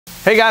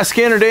Hey guys,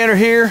 ScannerDanner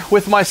here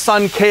with my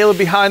son Caleb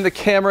behind the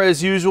camera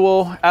as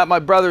usual at my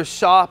brother's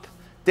shop,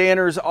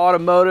 Danner's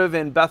Automotive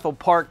in Bethel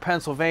Park,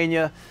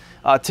 Pennsylvania.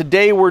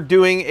 Today we're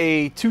doing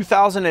a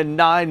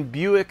 2009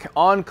 Buick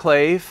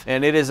Enclave,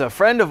 and it is a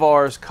friend of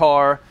ours'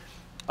 car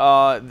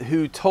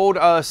who told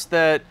us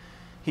that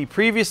he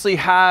previously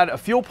had a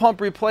fuel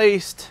pump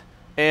replaced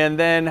and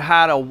then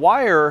had a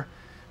wire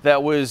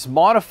that was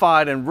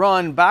modified and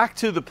run back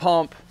to the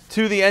pump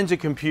to the engine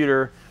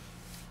computer,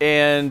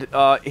 and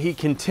he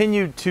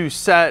continued to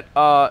set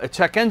a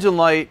check engine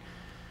light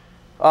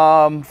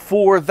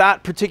for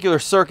that particular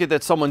circuit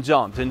that someone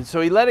jumped. And so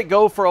he let it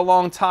go for a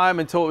long time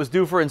until it was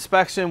due for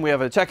inspection. We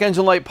have a check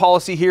engine light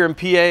policy here in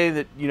PA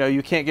that, you know,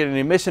 you can't get an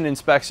emission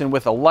inspection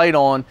with a light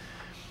on.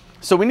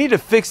 So we need to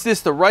fix this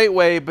the right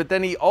way, but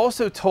then he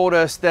also told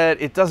us that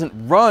it doesn't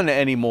run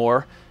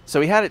anymore.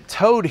 So he had it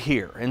towed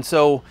here. And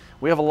so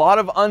we have a lot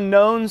of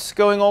unknowns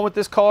going on with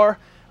this car,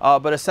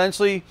 but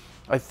essentially,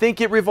 I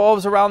think it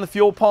revolves around the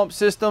fuel pump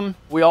system.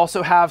 We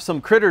also have some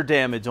critter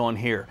damage on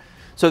here.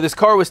 So this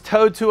car was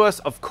towed to us.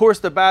 Of course,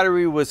 the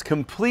battery was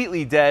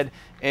completely dead,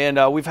 and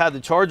we've had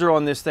the charger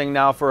on this thing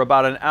now for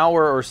about an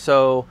hour or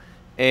so,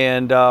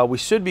 and we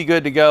should be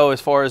good to go as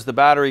far as the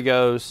battery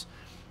goes.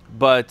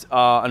 But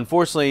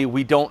unfortunately,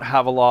 we don't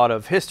have a lot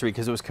of history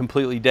because it was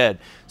completely dead.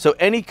 So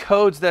any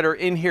codes that are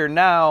in here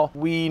now,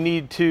 we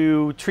need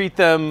to treat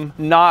them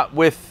not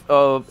with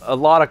a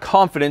lot of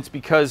confidence,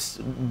 because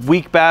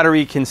weak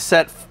battery can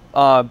set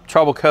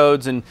trouble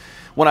codes. And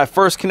when I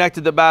first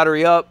connected the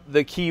battery up,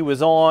 the key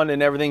was on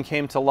and everything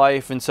came to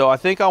life. And so I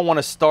think I want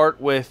to start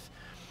with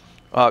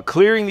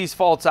clearing these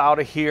faults out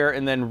of here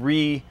and then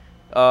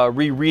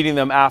rereading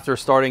them after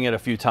starting it a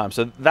few times.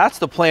 So that's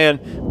the plan,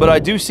 but I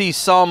do see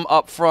some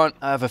up front.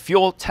 I have a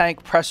fuel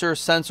tank pressure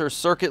sensor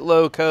circuit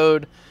low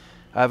code.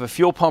 I have a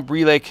fuel pump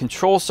relay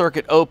control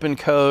circuit open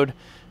code,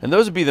 and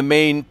those would be the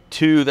main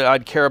two that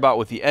I'd care about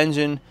with the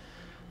engine.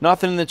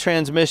 Nothing in the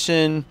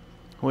transmission.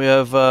 We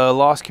have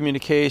lost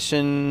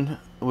communication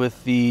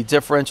with the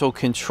differential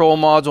control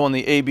module on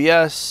the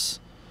ABS,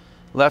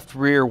 left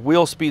rear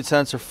wheel speed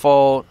sensor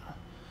fault,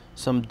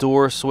 some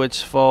door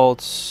switch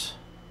faults,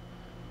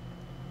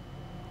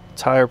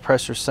 tire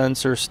pressure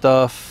sensor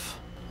stuff.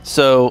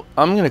 So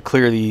I'm gonna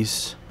clear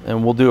these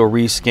and we'll do a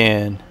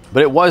rescan.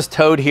 But it was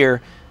towed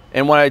here,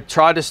 and when I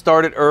tried to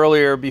start it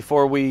earlier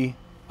before we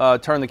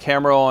turned the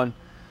camera on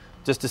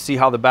just to see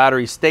how the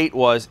battery state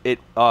was, it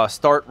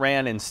start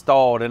ran and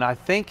stalled. And I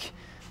think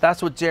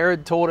that's what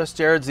Jared told us.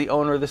 Jared's the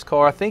owner of this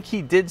car. I think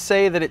he did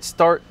say that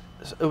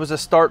it was a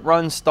start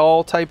run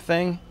stall type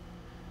thing.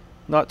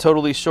 Not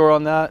totally sure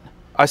on that.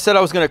 I said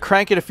I was gonna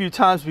crank it a few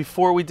times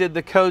before we did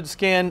the code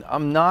scan.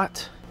 I'm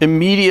not.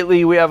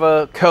 Immediately we have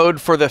a code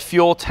for the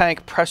fuel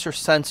tank pressure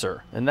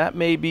sensor, and that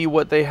may be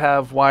what they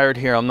have wired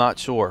here. I'm not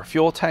sure.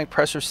 Fuel tank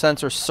pressure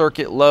sensor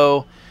circuit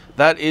low.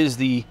 That is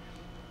the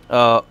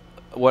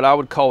what I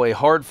would call a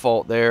hard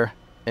fault there,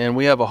 and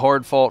we have a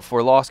hard fault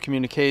for lost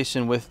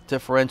communication with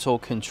differential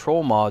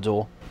control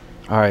module.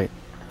 All right,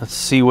 let's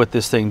see what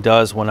this thing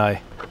does when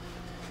I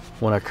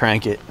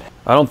crank it.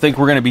 I don't think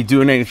we're going to be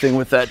doing anything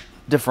with that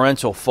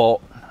differential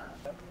fault.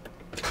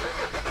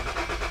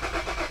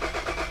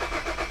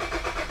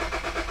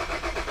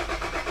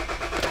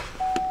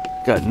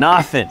 Got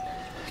nothing.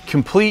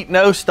 Complete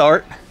no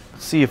start.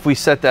 Let's see if we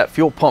set that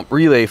fuel pump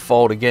relay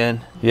fault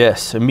again.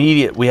 Yes,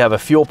 immediate. We have a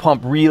fuel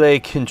pump relay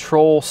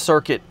control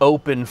circuit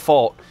open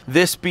fault.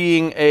 This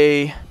being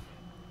a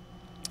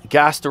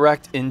gas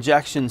direct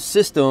injection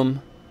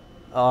system,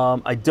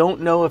 I don't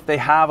know if they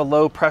have a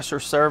low pressure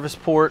service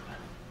port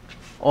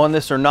on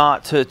this or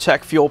not to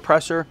check fuel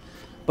pressure,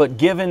 but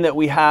given that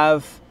we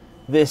have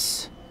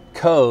this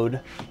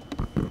code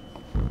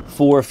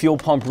for fuel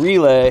pump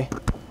relay,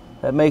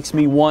 that makes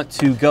me want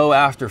to go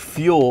after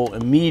fuel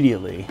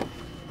immediately.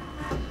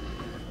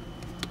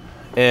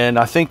 And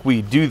I think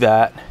we do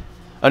that.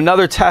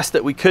 Another test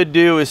that we could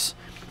do is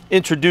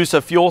introduce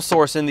a fuel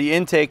source in the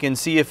intake and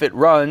see if it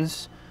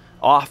runs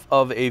off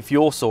of a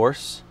fuel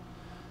source.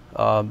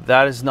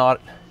 That is not,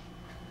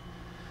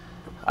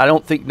 I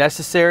don't think,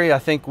 necessary. I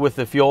think with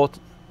the fuel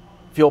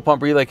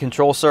pump relay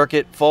control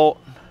circuit fault,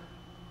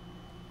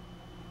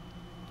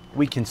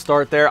 we can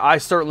start there. I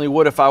certainly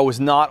would if I was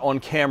not on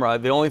camera.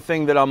 The only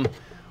thing that I'm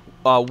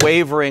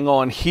wavering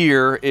on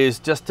here is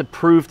just to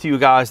prove to you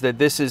guys that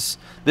this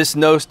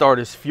no start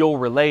is fuel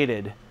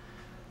related.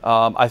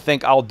 I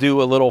think I'll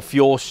do a little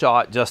fuel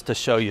shot just to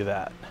show you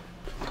that.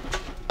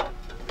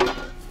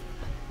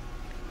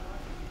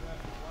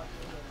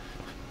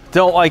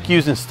 Don't like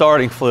using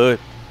starting fluid.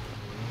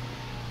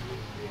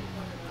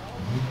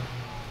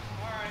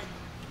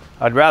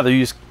 I'd rather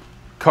use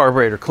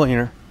carburetor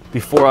cleaner.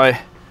 Before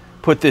I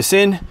put this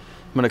in, I'm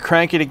gonna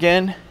crank it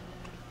again.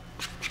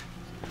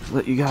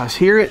 Let you guys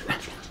hear it.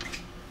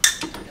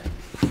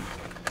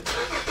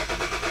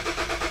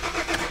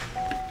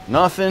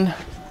 Nothing.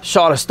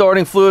 Shot of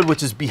starting fluid,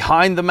 which is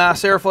behind the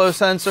mass airflow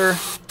sensor.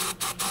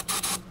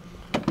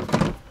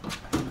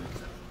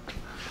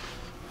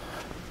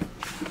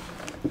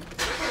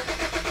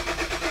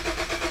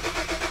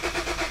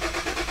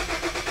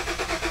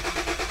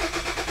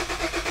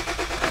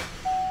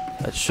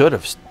 That should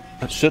have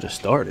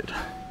started.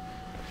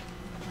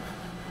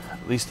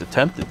 At least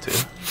attempted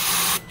to.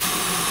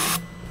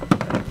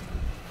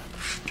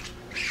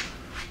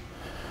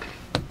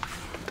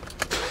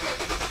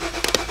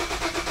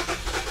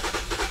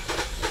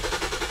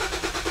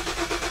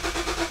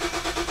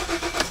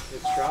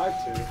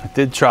 I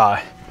did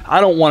try.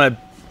 I don't want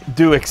to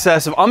do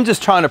excessive. I'm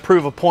just trying to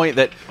prove a point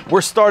that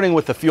we're starting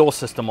with the fuel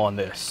system on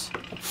this.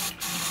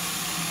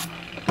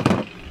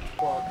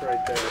 Clock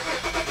right there.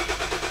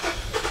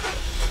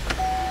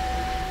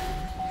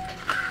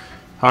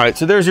 All right,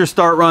 so there's your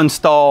start, run,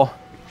 stall.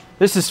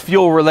 This is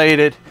fuel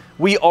related.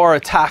 We are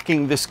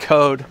attacking this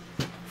code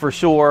for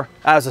sure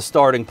as a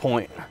starting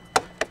point.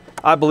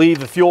 I believe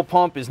the fuel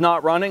pump is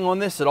not running on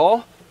this at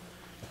all,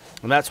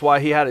 and that's why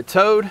he had it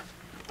towed.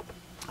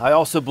 I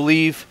also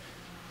believe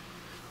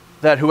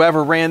that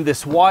whoever ran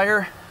this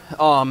wire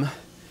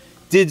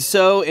did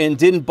so and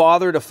didn't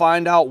bother to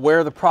find out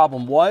where the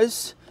problem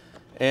was.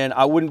 And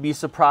I wouldn't be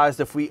surprised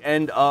if we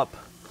end up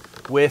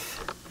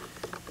with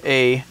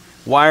a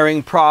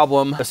wiring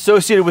problem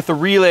associated with the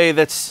relay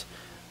that's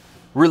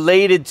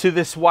related to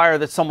this wire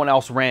that someone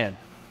else ran.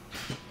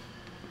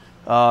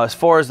 As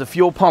far as the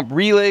fuel pump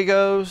relay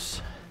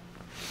goes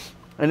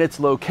and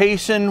its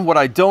location, what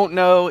I don't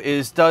know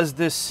is, does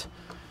this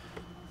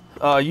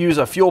use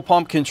a fuel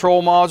pump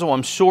control module?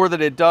 I'm sure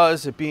that it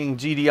does, it being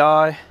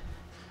GDI.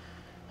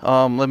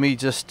 Let me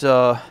just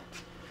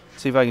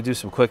see if I can do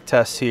some quick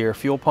tests here.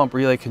 Fuel pump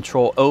relay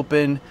control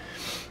open.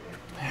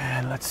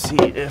 And let's see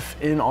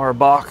if in our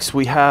box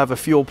we have a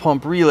fuel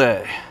pump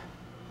relay.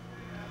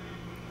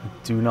 I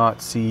do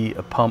not see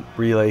a pump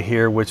relay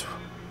here, which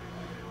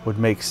would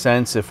make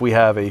sense if we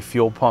have a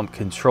fuel pump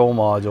control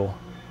module.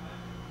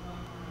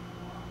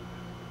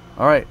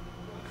 All right,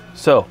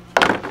 so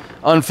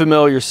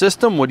unfamiliar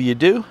system, what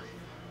do?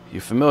 You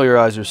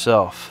familiarize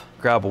yourself.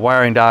 Grab a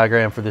wiring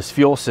diagram for this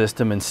fuel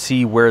system and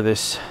see where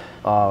this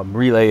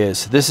relay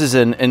is. This is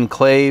an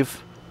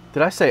Enclave.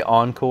 Did I say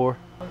Encore?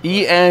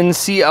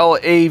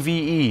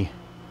 E-N-C-L-A-V-E.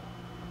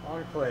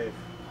 Enclave.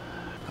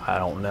 I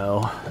don't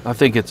know. I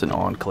think it's an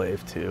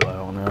Enclave too. I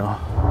don't know.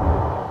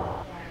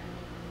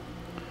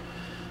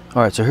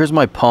 All right, so here's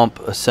my pump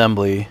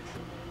assembly.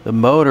 The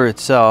motor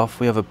itself,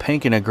 we have a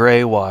pink and a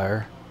gray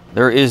wire.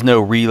 There is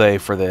no relay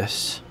for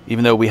this,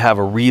 even though we have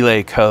a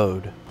relay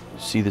code.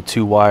 See the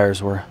two wires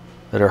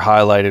that are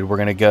highlighted. We're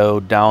gonna go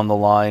down the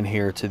line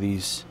here to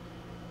these,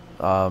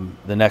 the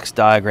next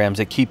diagrams.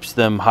 It keeps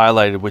them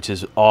highlighted, which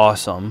is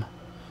awesome.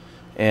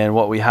 And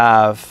what we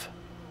have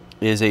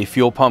is a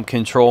fuel pump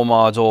control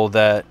module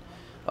that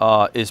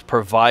is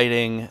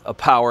providing a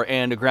power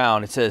and a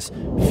ground. It says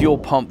fuel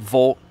pump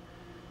volt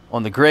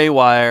on the gray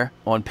wire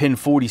on pin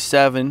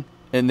 47,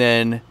 and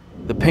then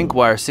the pink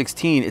wire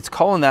 16. It's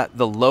calling that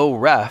the low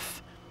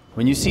ref.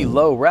 When you see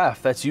low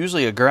ref, that's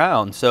usually a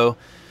ground. So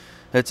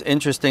that's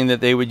interesting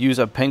that they would use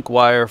a pink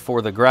wire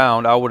for the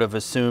ground. I would have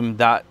assumed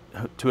that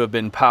to have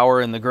been power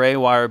and the gray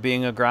wire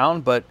being a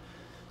ground, but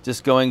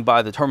just going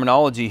by the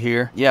terminology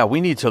here, yeah,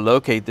 we need to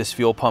locate this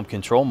fuel pump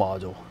control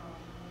module.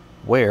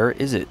 Where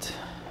is it?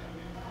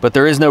 But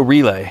there is no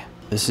relay.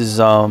 This is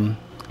a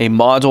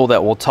module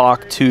that will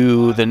talk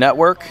to the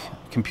network,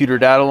 computer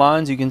data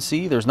lines. You can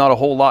see there's not a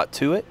whole lot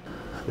to it.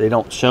 They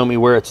don't show me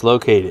where it's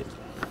located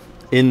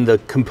in the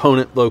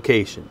component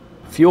location.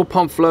 Fuel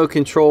pump flow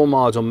control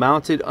module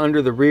mounted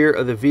under the rear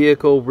of the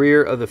vehicle,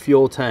 rear of the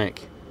fuel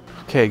tank.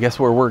 Okay, guess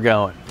where we're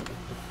going?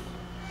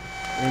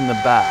 In the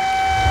back.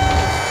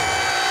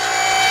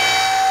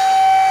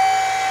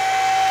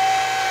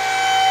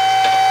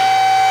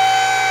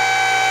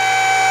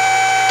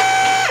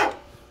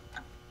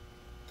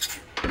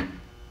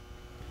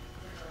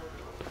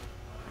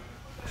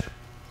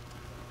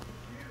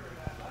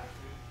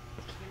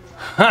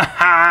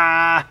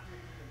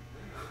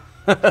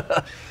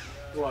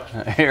 What?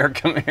 Here,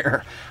 come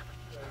here.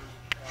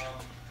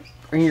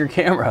 Bring your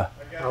camera.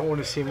 I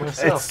want to see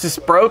myself. It's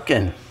just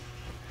broken.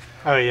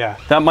 Oh yeah.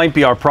 That might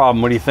be our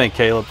problem. What do you think,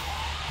 Caleb?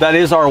 That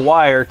is our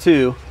wire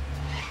too.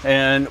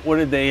 And what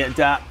did they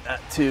adapt that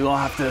to?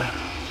 I'll have to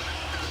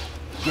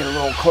get a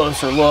little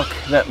closer look.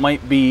 That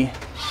might be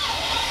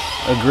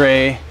a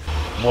gray.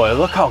 Boy,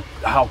 look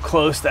how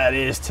close that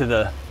is to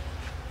the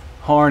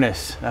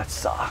harness. That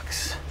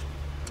sucks.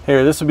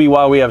 Here, this would be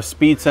why we have a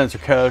speed sensor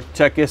code.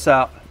 Check this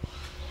out.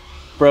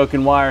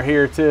 Broken wire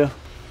here too.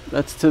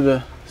 That's to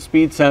the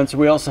speed sensor.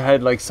 We also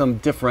had like some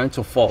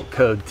differential fault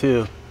code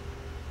too.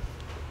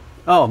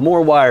 Oh,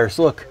 more wires,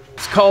 look.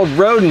 It's called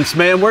rodents,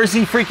 man. Where does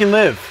he freaking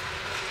live?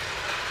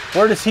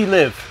 Where does he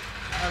live?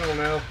 I don't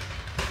know.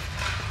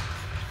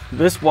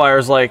 This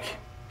wire's like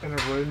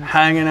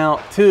hanging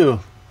out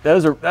too.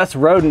 That's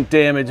rodent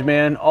damage,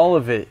 man, all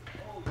of it.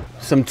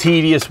 Some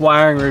tedious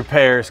wiring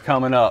repairs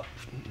coming up.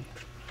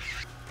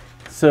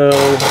 So,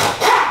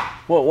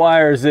 what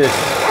wire is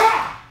this?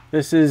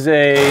 This is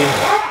a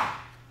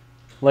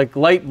like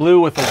light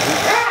blue with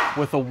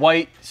a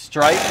white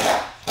stripe.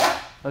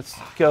 Let's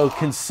go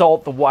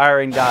consult the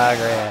wiring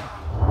diagram.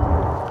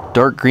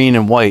 Dark green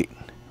and white.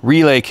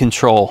 Relay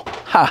control.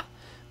 Ha!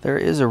 There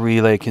is a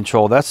relay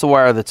control. That's the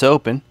wire that's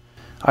open.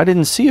 I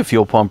didn't see a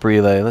fuel pump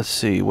relay. Let's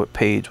see, what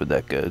page would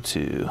that go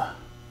to?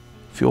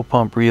 Fuel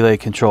pump relay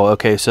control.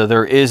 Okay, so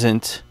there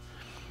isn't.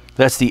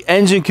 That's the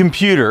engine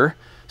computer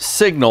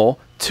signal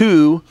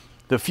to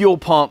the fuel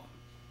pump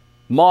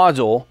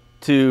module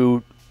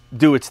to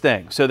do its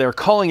thing. So they're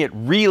calling it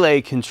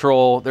relay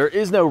control. There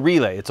is no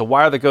relay. It's a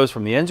wire that goes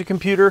from the engine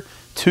computer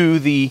to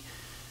the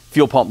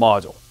fuel pump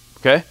module,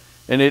 okay?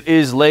 And it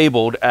is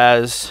labeled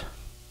as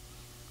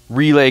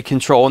relay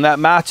control, and that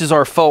matches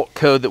our fault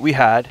code that we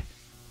had.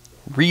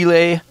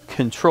 Relay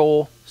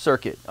control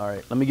circuit. All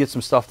right, let me get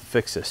some stuff to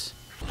fix this.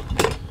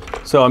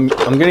 So I'm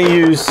gonna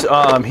use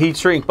heat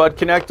shrink butt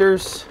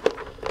connectors,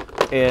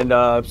 and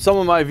some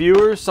of my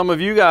viewers, some of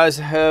you guys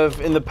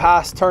have in the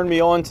past turned me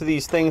on to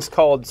these things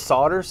called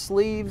solder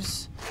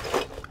sleeves.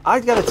 I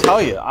gotta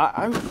tell you,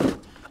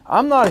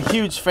 I'm not a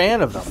huge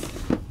fan of them.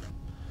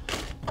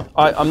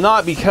 I'm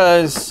not,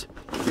 because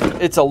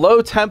it's a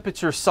low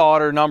temperature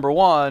solder, number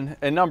one,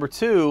 and number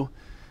two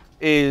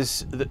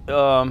is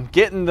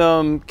getting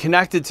them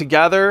connected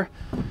together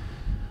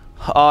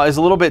is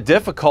a little bit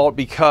difficult,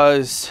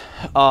 because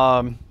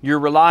you're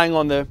relying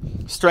on the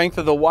strength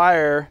of the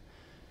wire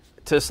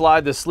to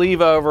slide the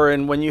sleeve over,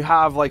 and when you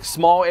have like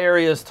small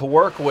areas to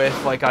work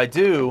with like I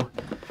do,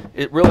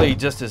 it really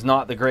just is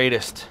not the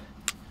greatest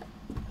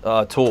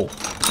tool.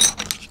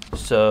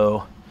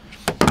 So,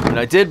 and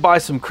I did buy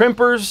some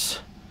crimpers.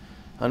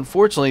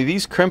 Unfortunately,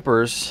 these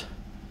crimpers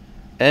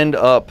end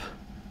up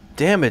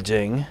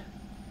damaging.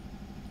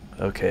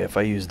 Okay, if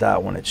I use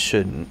that one, it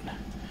shouldn't.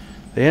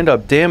 They end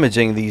up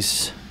damaging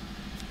these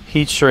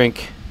heat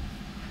shrink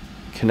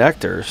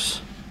connectors.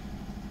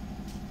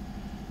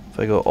 If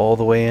I go all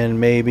the way in,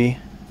 maybe.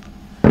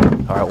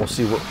 All right, we'll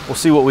see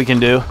what we can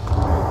do.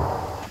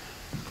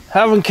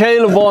 Having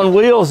Caleb on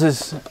wheels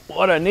is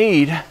what I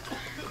need.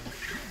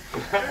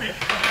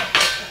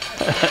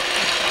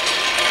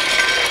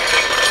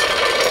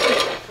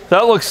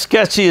 That looks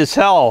sketchy as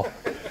hell.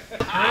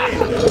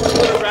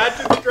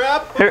 Ratchet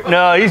strap? Here,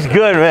 no, he's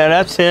good, man.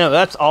 That's him.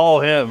 That's all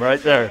him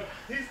right there.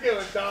 He's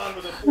going down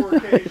with a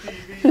 4K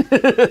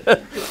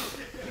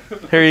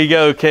TV. Here you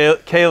go,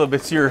 Caleb.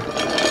 It's your.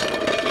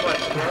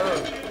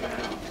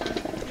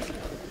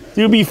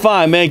 You'll be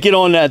fine, man. Get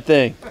on that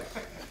thing.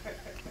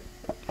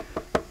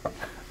 All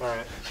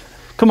right.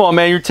 Come on,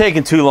 man. You're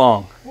taking too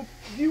long. Well,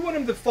 do you want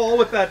him to fall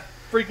with that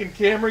freaking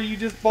camera you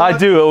just bought? I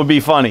do. It would be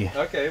funny.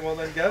 Okay, well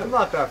then go. I'm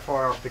not that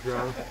far off the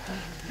ground.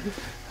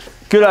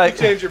 Good idea.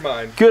 Change your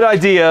mind. Good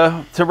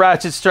idea to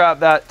ratchet strap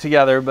that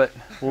together, but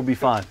we'll be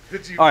fine.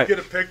 Did you All right. get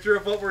a picture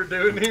of what we're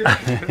doing here?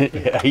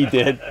 Yeah, he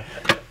did.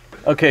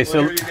 Okay, Well,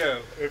 so here you go,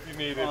 if you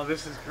need it. Oh,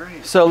 this is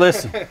great. So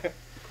listen,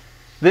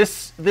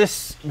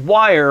 this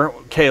wire,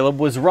 Caleb,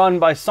 was run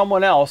by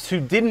someone else who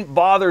didn't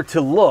bother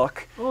to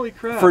look Holy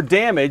crap. for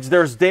damage.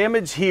 There's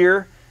damage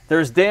here.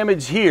 There's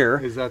damage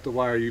here. Is that the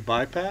wire you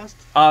bypassed?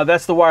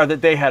 That's the wire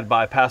that they had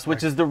bypassed,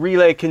 which is the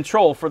relay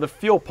control for the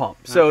fuel pump.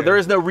 So Okay. there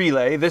is no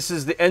relay. This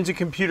is the engine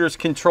computer's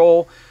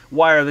control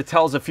wire that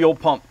tells the fuel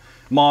pump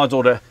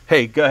module to,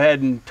 hey, go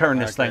ahead and turn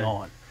this thing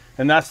on.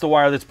 And that's the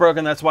wire that's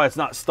broken. That's why it's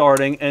not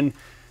starting. And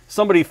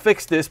somebody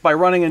fixed this by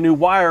running a new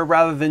wire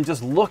rather than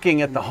just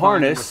looking at the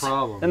harness.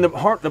 And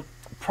the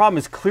problem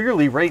is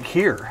clearly right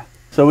here.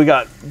 So we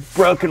got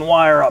broken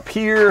wire up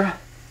here.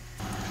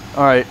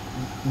 All right,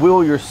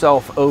 wheel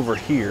yourself over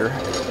here.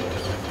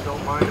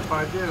 Don't mind if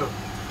I do.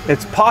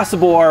 It's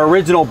possible our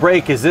original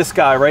break is this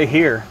guy right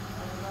here,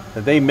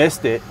 that they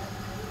missed it.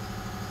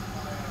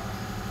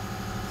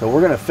 So we're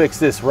gonna fix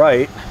this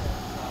right.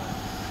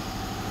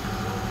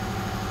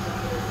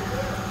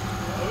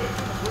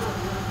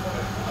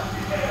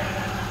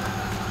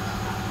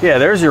 Yeah,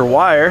 there's your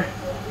wire,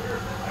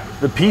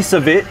 the piece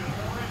of it.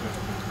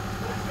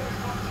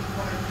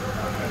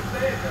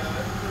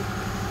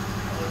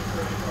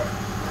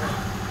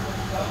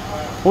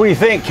 What do you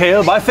think,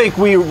 Caleb? I think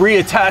we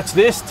reattach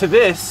this to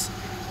this,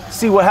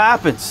 see what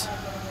happens.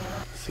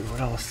 Let's see, what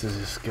else does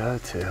this go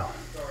to?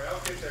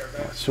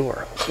 Not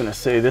sure. I was gonna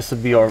say this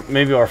would be our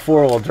maybe our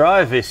four-wheel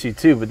drive issue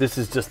too, but this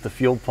is just the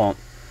fuel pump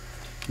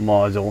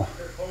module.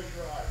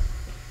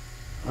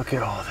 Look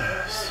at all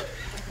this.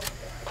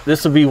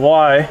 This will be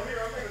why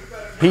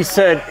he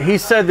said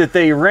that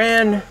they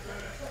ran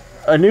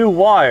a new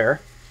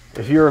wire,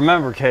 if you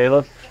remember,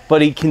 Caleb,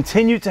 but he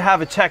continued to have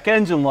a check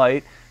engine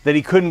light that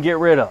he couldn't get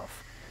rid of.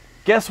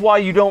 Guess why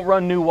you don't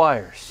run new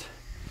wires?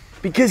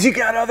 Because you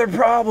got other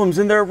problems,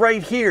 and they're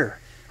right here.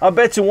 I'll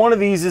bet you one of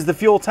these is the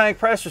fuel tank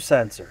pressure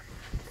sensor.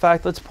 In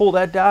fact, let's pull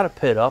that data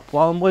pit up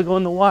while I'm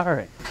wiggling the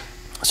wiring.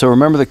 So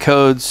remember the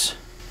codes.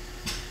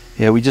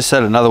 Yeah, we just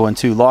said another one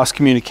too. Lost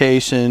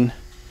communication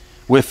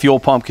with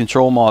fuel pump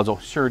control module.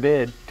 Sure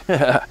did.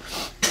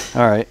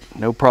 All right,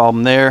 no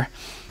problem there.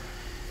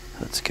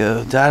 Let's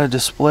go data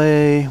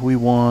display. We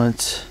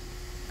want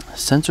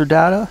sensor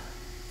data,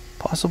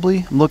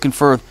 possibly. I'm looking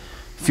for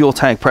fuel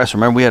tank pressure.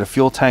 Remember, we had a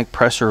fuel tank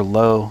pressure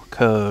low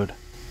code.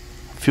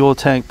 Fuel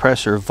tank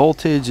pressure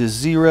voltage is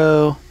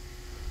 0.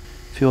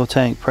 Fuel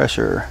tank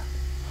pressure.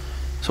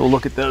 So we'll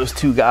look at those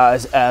two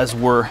guys as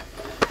we're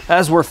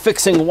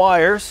fixing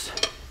wires.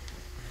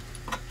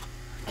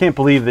 can't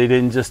believe they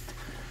didn't just,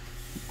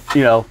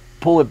 you know,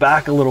 pull it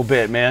back a little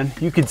bit, man.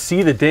 You could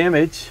see the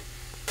damage.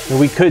 And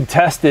we could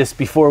test this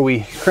before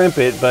we crimp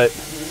it, but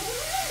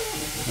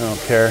I don't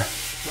care.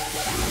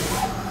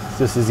 It's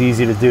just as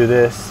easy to do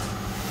this.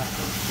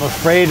 I'm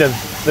afraid of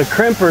the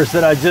crimpers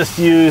that I just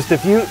used.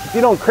 If you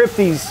don't crimp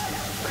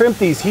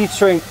these heat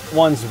shrink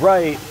ones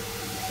right,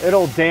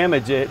 it'll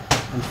damage it.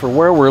 And for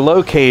where we're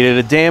located,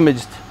 a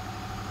damaged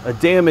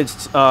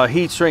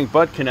heat shrink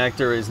butt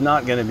connector is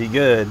not going to be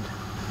good.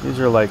 These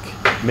are like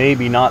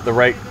maybe not the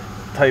right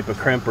type of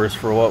crimpers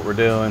for what we're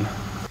doing.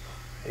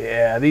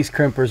 Yeah, these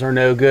crimpers are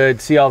no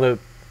good. See all the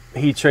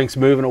heat shrinks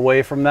moving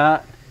away from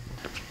that?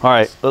 All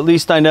right, at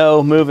least I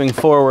know moving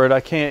forward I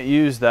can't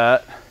use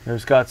that.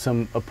 There's got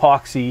some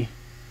epoxy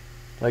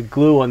like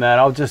glue on that.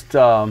 I'll just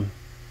I'll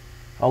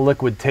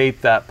liquid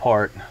tape that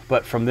part,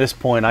 but from this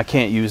point I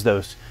can't use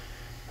those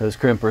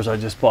crimpers I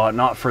just bought,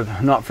 not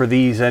for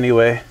these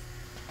anyway.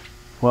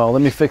 Well,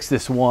 let me fix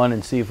this one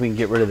and see if we can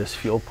get rid of this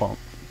fuel pump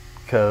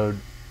code.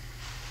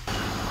 All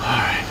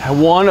right,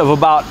 one of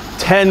about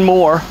 10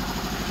 more.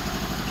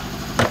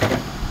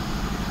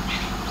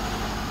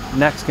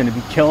 Neck's gonna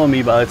be killing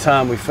me by the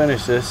time we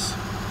finish this.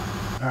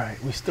 All right,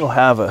 we still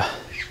have a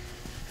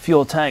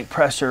fuel tank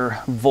pressure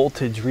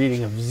voltage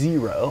reading of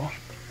 0.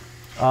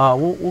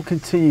 We'll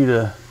continue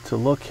to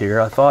look here.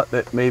 I thought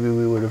that maybe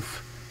we would have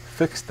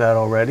fixed that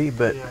already,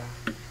 but yeah.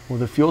 Well,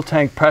 the fuel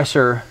tank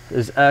pressure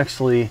is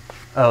actually,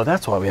 oh,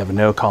 that's why we have a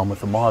no column with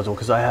the module,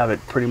 because I have it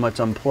pretty much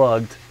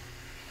unplugged.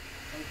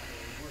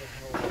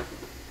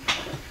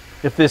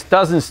 If this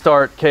doesn't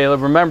start,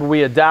 Caleb, remember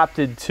we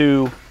adapted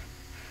to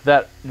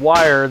that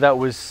wire that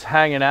was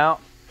hanging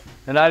out,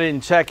 and I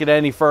didn't check it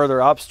any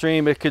further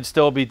upstream. It could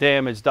still be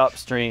damaged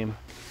upstream.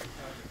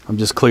 I'm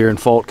just clearing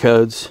fault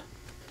codes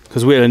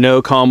because we had a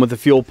no column with the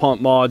fuel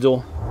pump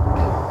module.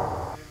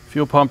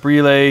 Fuel pump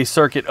relay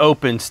circuit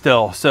open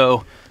still,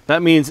 so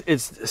that means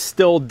it's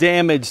still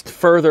damaged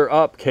further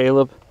up,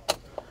 Caleb.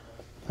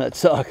 That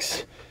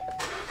sucks.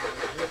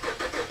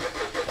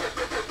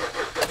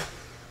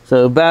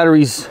 So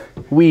battery's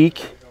weak.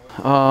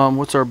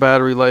 What's our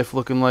battery life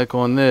looking like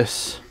on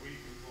this?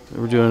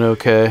 We're doing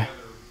okay.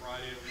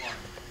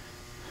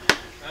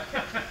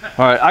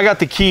 All right, I got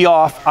the key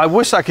off. I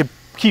wish I could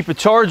keep a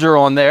charger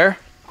on there.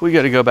 We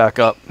got to go back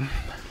up.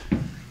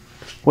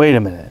 Wait a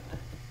minute.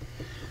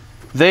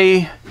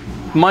 They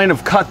might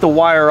have cut the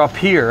wire up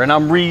here, and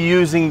I'm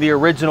reusing the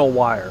original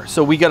wire.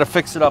 So we got to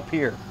fix it up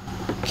here.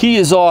 Key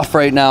is off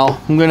right now.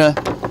 I'm gonna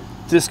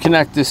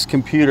disconnect this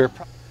computer.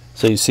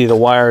 So you see the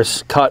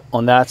wires cut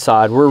on that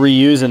side. We're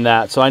reusing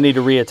that, so I need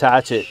to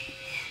reattach it.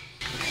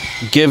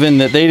 Given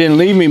that they didn't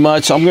leave me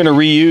much, I'm gonna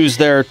reuse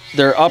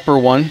their upper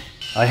one.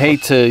 I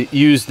hate to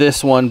use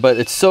this one, but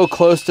it's so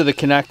close to the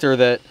connector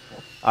that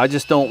I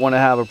just don't want to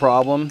have a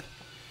problem.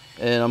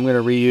 And I'm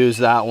gonna reuse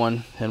that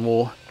one, and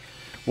we'll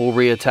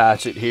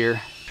reattach it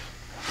here.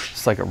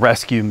 It's like a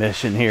rescue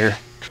mission here.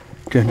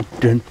 Dun,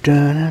 dun,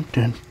 dun,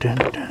 dun, dun,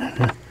 dun,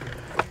 dun.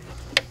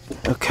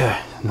 Okay,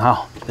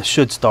 now this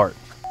should start.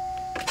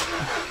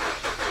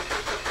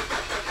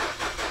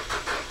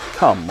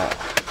 Come on.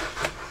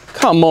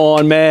 Come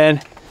on,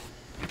 man.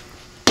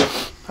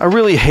 I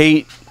really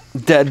hate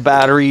dead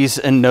batteries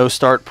and no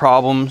start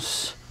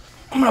problems.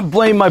 I'm gonna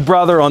blame my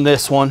brother on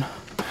this one.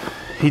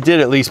 He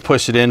did at least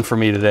push it in for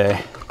me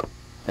today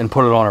and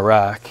put it on a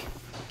rack.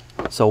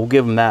 So we'll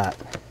give him that.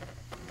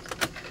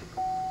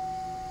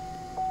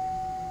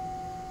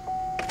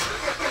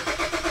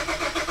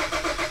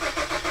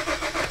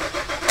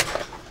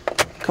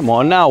 Come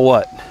on, now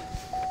what?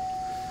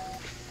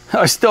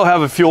 I still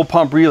have a fuel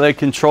pump relay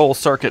control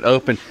circuit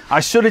open.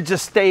 I should have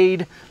just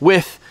stayed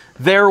with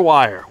their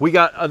wire. We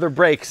got other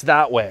breaks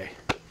that way.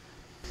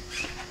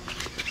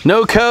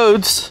 No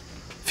codes.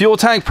 Fuel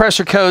tank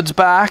pressure codes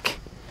back.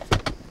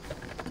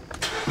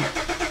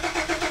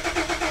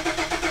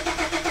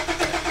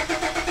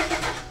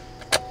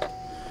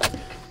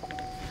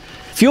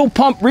 Fuel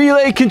pump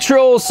relay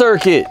control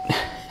circuit.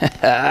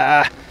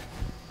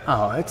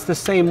 Oh, it's the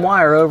same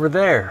wire over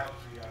there.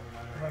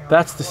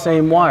 That's the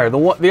same wire.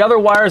 The other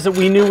wires that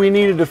we knew we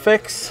needed to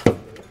fix,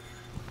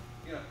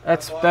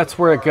 that's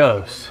where it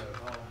goes.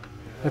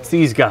 That's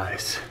these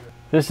guys.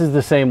 This is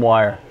the same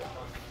wire.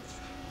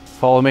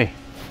 Follow me.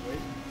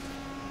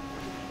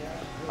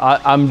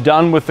 I'm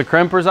done with the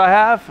crimpers I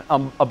have.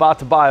 I'm about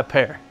to buy a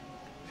pair.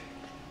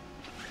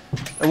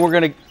 And we're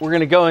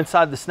gonna go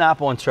inside the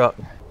Snap-on truck,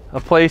 a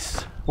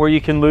place where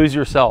you can lose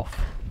yourself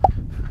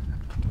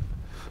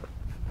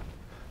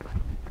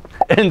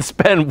and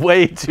spend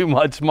way too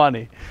much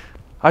money.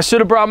 I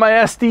should have brought my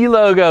SD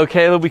logo,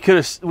 Caleb. We could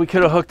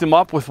have hooked him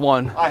up with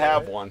one. I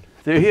have one.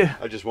 Do you?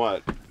 I just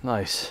want it.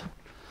 Nice.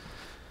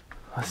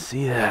 Let's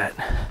see that.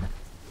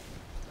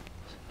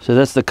 So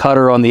that's the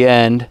cutter on the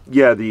end.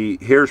 Yeah,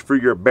 here's for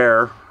your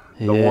bear.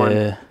 The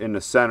one in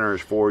the center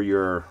is for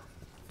your...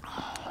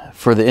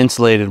 For the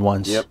insulated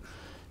ones. Yep.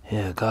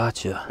 Yeah,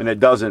 gotcha. And it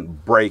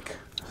doesn't break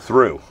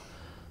through.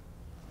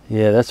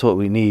 Yeah, that's what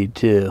we need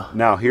too.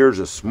 Now here's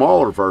a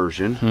smaller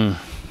version.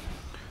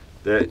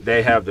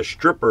 They have the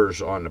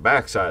strippers on the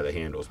back side of the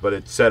handles, but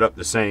it's set up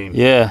the same.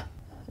 Yeah,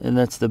 and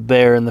that's the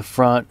bear in the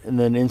front and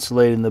then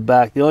insulated in the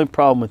back. The only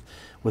problem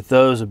with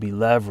those would be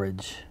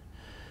leverage.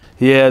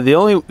 Yeah, the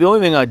only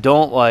thing I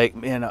don't like,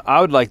 man,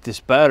 I would like this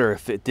better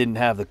if it didn't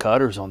have the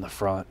cutters on the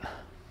front.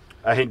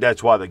 I think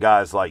that's why the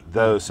guys like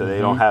those, so they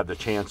don't have the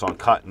chance on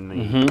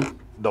cutting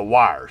the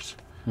wires.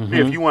 I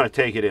mean, if you want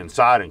to take it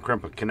inside and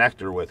crimp a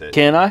connector with it.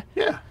 Can I?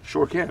 Yeah,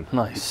 sure can.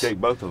 Nice.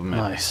 Take both of them in.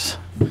 Nice.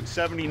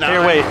 79.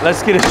 Here, wait,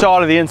 let's get a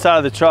shot of the inside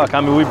of the truck.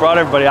 I mean, we brought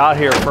everybody out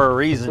here for a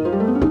reason.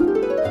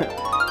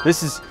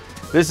 This is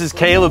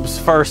Caleb's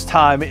first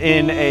time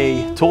in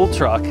a tool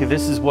truck.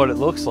 This is what it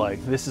looks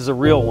like. This is a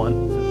real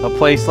one. A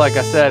place, like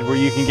I said, where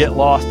you can get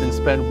lost and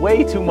spend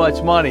way too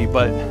much money.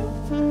 But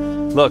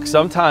look,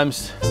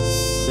 sometimes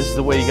this is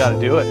the way you got to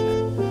do it,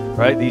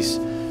 right? These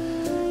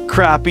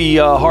crappy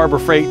Harbor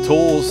Freight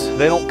tools,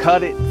 they don't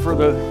cut it for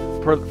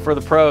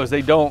the pros.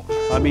 They don't.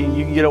 I mean,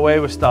 you can get away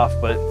with stuff,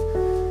 but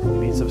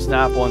you need some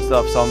Snap-on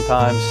stuff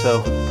sometimes.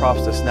 So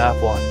props to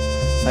Snap-on.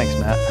 Thanks,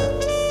 Matt. Yeah,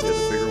 the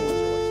bigger ones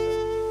are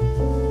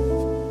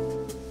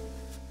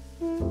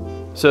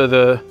like that. So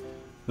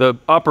the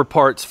upper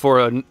part's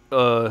for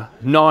a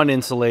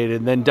non-insulated,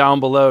 and then down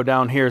below,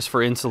 down here is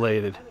for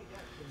insulated.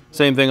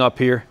 Same thing up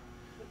here.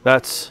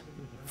 That's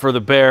for the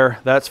bear,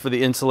 that's for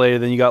the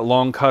insulated. Then you got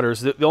long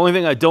cutters. The only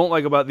thing I don't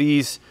like about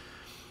these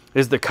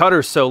is the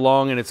cutter's so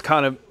long and it's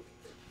kind of,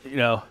 you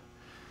know,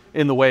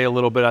 in the way a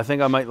little bit. I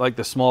think I might like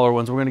the smaller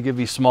ones. We're gonna give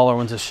these smaller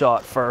ones a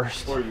shot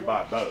first. Or you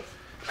buy both.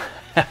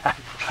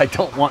 I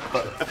don't want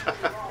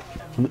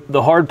both.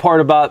 The hard part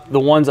about the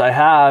ones I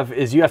have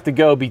is you have to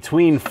go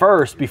between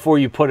first before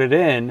you put it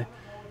in.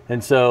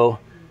 And so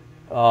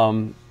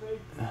I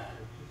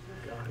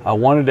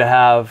wanted to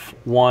have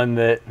one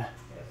that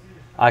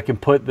I can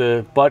put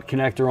the butt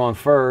connector on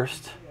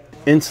first.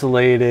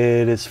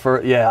 Insulated is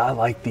for, yeah, I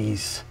like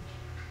these.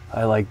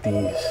 I like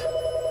these.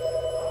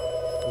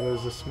 Are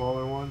those the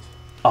smaller ones?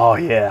 Oh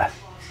yeah.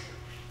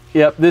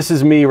 Yep, this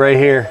is me right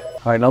here.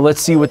 All right, now let's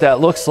see what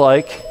that looks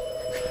like.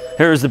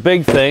 Here's the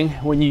big thing.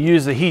 When you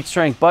use the heat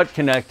shrink butt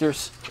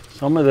connectors,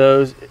 some of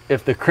those,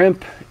 if the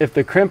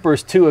crimper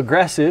is too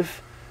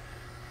aggressive,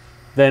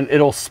 then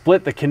it'll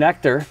split the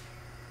connector.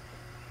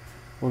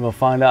 We're gonna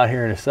find out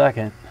here in a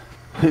second.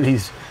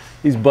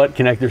 These butt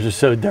connectors are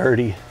so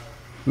dirty.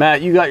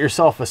 Matt, you got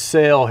yourself a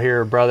sale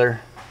here, brother.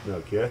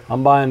 Okay.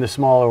 I'm buying the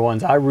smaller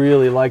ones. I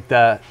really like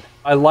that.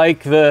 I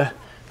like the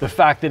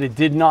fact that it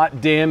did not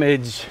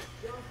damage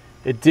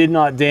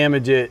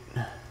it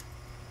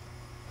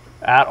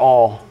at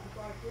all.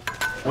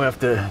 We have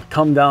to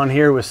come down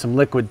here with some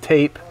liquid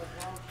tape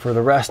for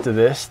the rest of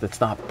this that's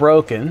not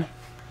broken.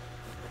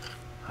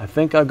 I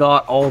think I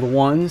got all the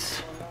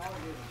ones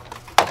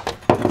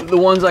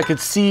I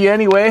could see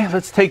anyway.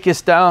 Let's take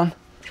this down.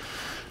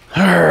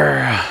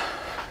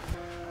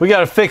 We got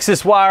to fix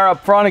this wire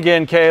up front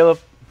again, Caleb,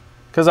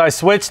 because I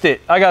switched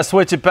it. I got to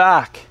switch it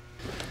back.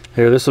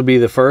 Here, this will be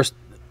the first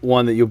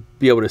one that you'll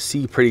be able to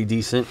see pretty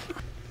decent.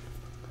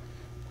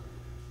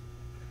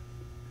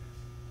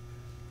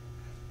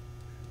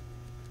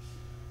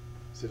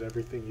 Is it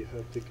everything you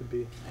hoped it could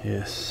be?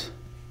 Yes,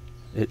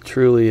 it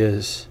truly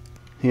is.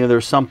 You know,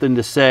 there's something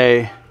to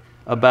say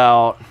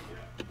about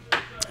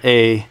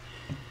a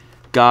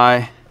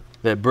guy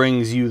that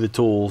brings you the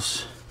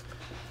tools,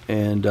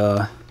 and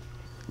a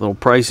little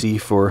pricey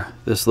for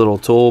this little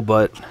tool,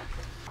 but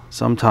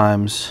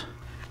sometimes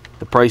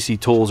the pricey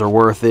tools are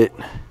worth it.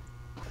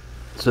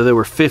 So they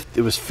were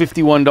it was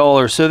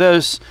 $51. So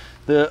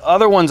the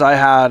other ones I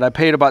had, I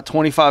paid about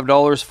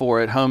 $25 for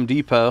at Home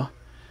Depot.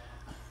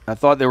 I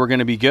thought they were going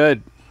to be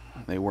good.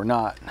 They were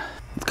not.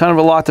 It's kind of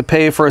a lot to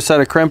pay for a set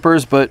of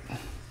crimpers, but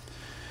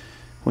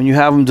when you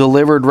have them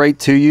delivered right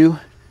to you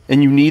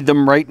and you need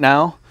them right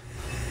now,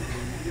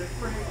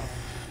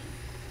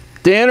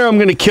 Danner, I'm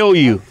going to kill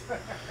you.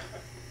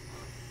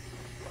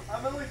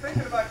 I'm only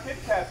thinking about Kit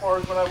Kat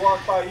bars when I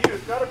walk by you.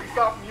 It's got to be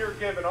something you're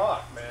giving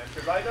off, man,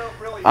 because I don't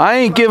really... I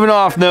ain't giving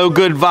off no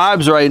good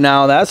vibes right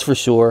now, that's for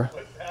sure.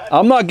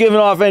 I'm not giving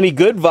off any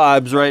good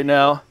vibes right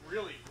now.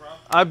 Really, bro?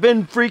 I've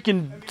been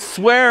freaking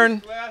swearing.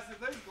 If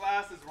those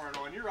glasses weren't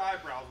on, your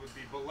eyebrows would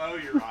be below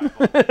your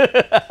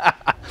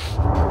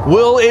eyeballs.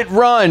 Will it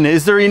run?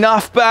 Is there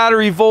enough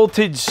battery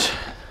voltage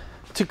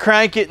to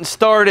crank it and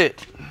start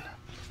it?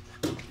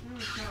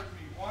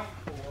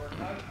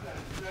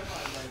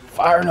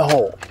 Fire in the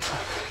hole.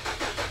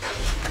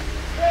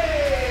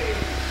 Hey!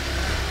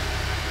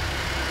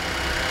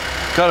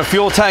 Got a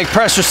fuel tank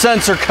pressure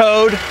sensor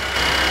code.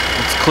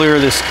 Let's clear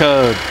this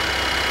code.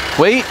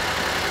 Wait.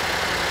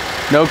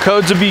 No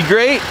codes would be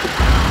great.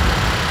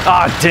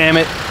 Ah, damn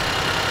it.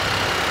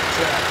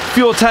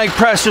 Fuel tank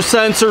pressure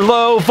sensor,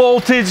 low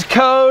voltage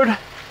code.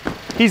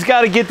 He's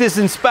got to get this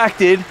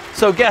inspected.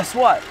 So guess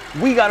what?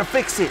 We got to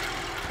fix it.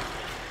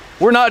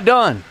 We're not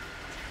done.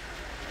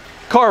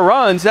 Car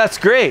runs, that's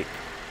great.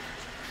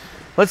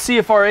 Let's see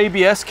if our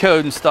ABS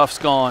code and stuff's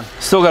gone.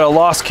 Still got a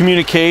lost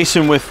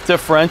communication with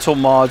differential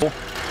module.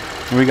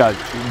 We got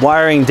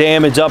wiring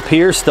damage up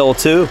here still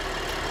too.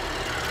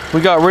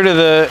 We got rid of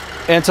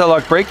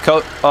anti-lock brake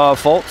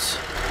faults.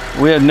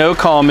 We had no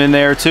comm in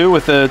there too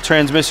with the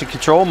transmission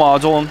control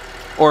module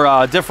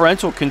or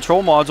differential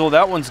control module.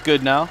 That one's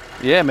good now.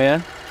 Yeah,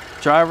 man.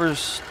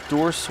 Driver's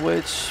door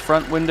switch,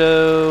 front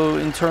window,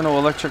 internal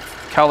electric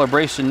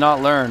calibration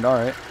not learned. All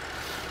right.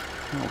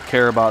 I don't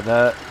care about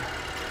that.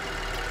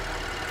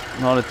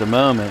 Not at the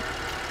moment.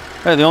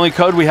 Hey, the only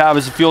code we have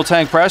is the fuel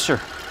tank pressure.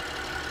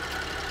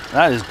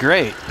 That is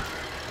great.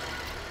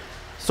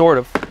 Sort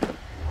of.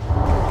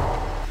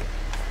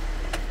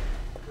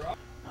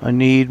 I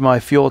need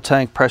my fuel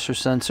tank pressure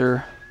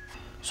sensor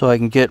so I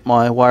can get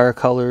my wire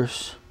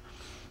colors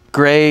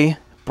gray,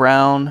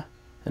 brown,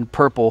 and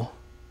purple.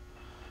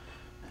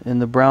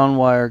 And the brown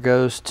wire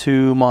goes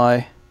to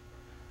my,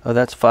 oh,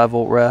 that's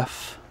 5-volt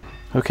ref.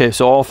 Okay,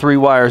 so all 3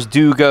 wires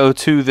do go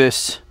to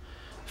this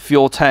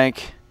fuel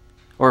tank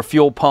or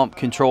fuel pump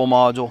control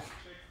module.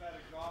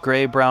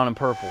 Gray, brown, and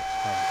purple.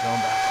 All right, going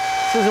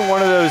back. This isn't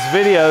one of those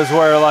videos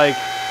where like,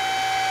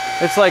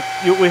 it's like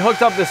we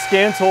hooked up the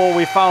scan tool,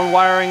 we found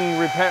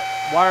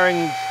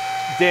wiring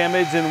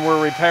damage, and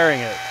we're repairing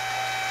it.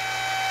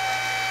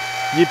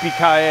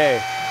 Yippee-ki-yay.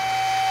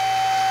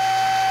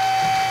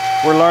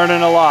 We're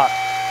learning a lot.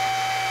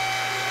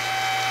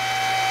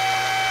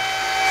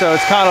 So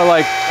it's kind of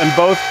like in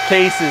both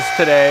cases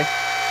today,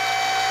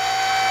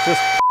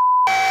 just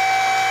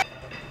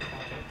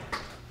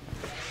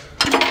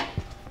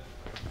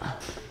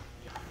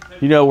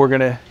you know, we're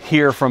gonna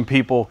hear from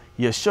people,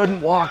 you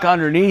shouldn't walk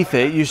underneath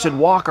it, you should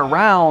walk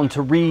around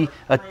to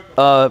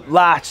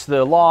latch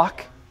the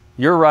lock.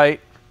 You're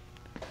right.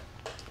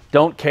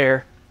 Don't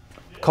care.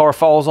 Car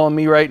falls on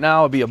me right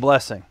now, it'd be a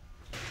blessing.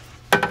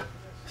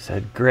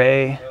 Said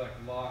gray,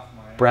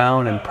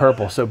 brown, and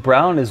purple. So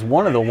brown is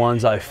one of the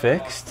ones I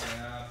fixed.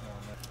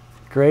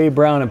 Gray,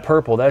 brown, and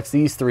purple. That's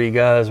these 3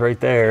 guys right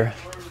there.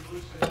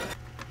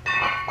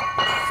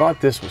 Thought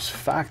this was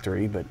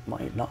factory, but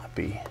might not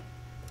be.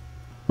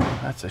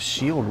 That's a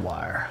shield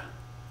wire.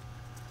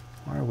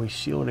 Why are we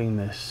shielding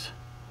this?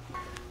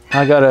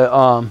 I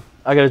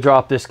gotta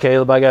drop this,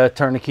 Caleb. I gotta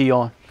turn the key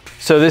on.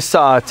 So this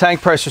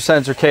tank pressure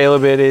sensor,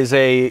 Caleb, it is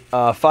a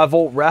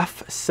 5-volt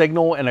ref,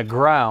 signal, and a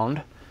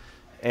ground.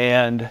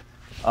 And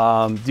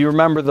do you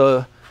remember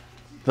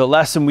the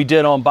lesson we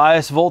did on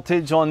bias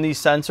voltage on these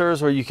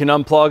sensors, where you can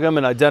unplug them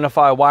and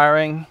identify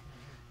wiring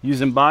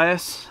using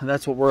bias?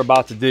 That's what we're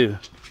about to do.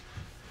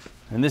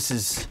 And this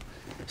is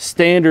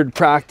standard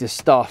practice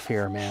stuff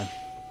here, man.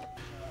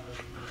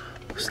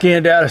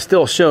 Scan data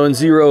still showing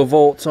 0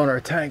 volts on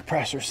our tank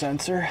pressure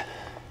sensor.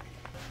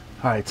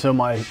 All right, so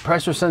my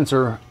pressure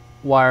sensor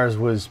wires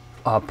was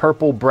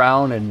purple,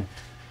 brown,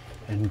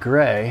 and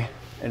gray,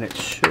 and it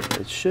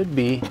should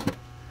be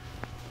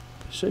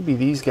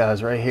these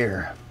guys right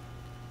here.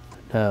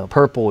 No,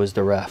 purple is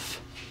the ref.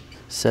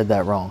 Said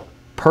that wrong.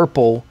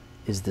 Purple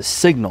is the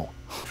signal.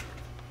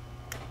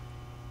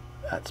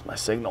 That's my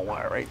signal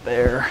wire right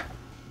there.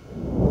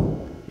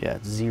 Yeah,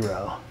 it's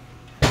 0.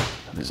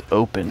 It is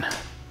open.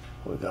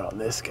 What we got on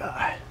this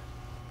guy?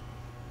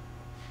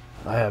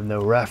 I have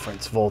no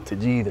reference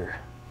voltage either.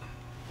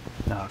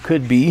 Now it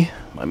could be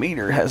my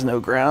meter has no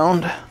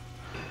ground,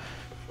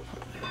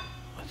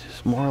 which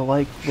is more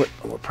like what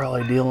we're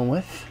probably dealing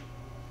with.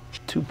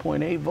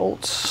 2.8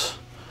 volts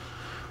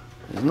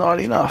is not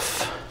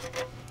enough.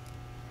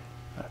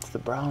 That's the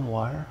brown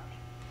wire.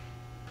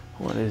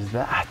 What is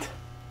that?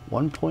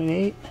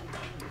 1.8?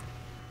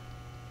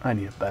 I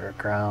need a better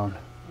ground.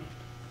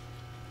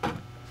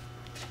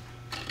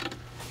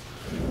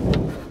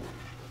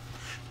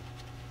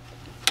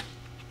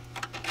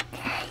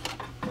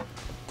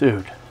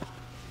 Dude,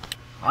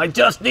 I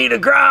just need a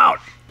ground.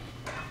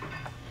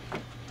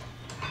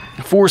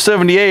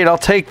 478, I'll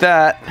take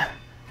that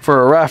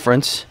for a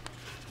reference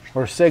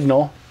or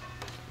signal.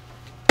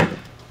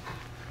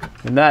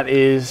 And that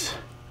is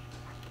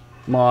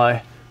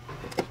my,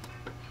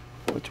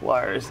 which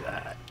wire is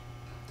that?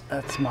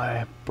 That's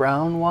my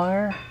brown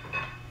wire.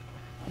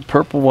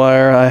 Purple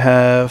wire, I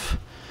have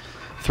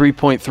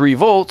 3.3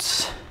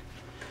 volts.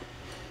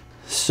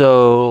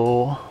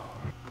 So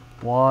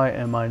why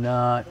am I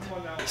not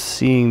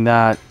seeing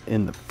that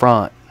in the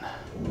front?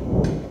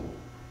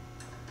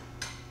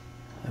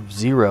 I have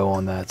 0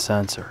 on that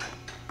sensor.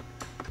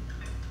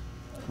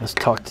 Let's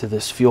talk to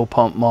this fuel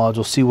pump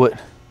module, see what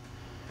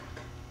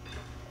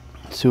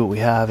we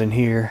have in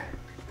here.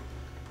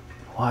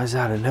 Why is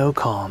that a no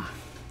comm?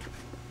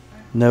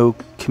 No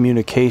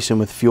communication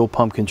with fuel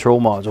pump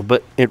control module,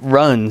 but it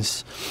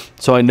runs,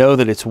 so I know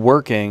that it's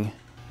working.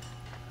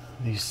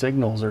 These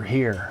signals are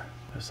here.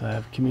 Does I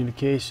have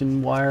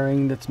communication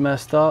wiring that's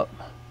messed up?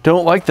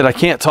 Don't like that I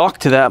can't talk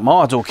to that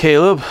module,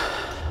 Caleb.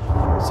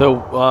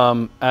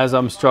 So as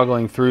I'm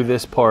struggling through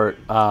this part,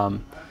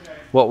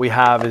 what we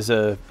have is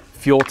a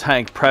fuel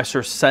tank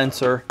pressure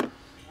sensor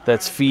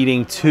that's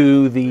feeding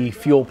to the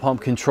fuel pump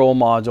control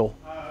module.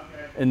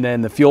 And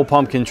then the fuel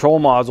pump control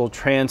module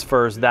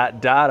transfers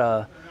that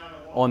data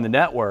on the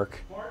network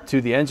to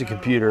the engine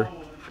computer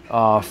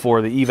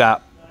for the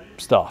evap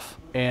stuff.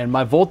 and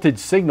my voltage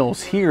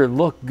signals here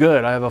look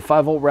good. I have a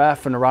 5-volt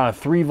ref and around a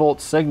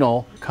 3-volt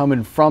signal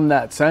coming from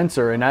that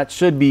sensor, and that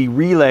should be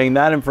relaying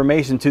that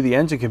information to the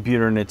engine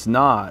computer, and it's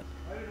not.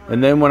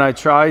 And then when I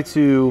try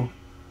to,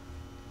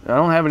 I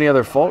don't have any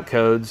other fault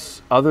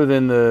codes other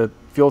than the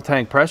fuel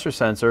tank pressure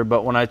sensor,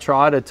 but when I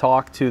try to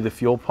talk to the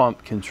fuel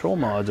pump control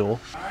module,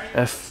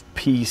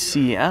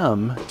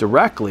 FPCM,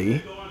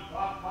 directly,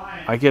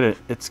 I get it,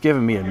 it's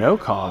giving me a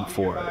no-com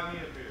for it.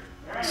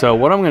 So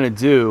what I'm gonna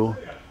do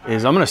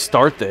is I'm gonna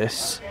start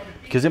this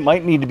because it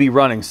might need to be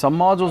running. Some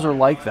modules are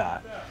like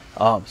that.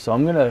 So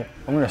I'm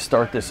gonna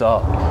start this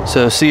up.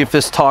 So see if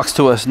this talks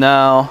to us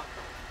now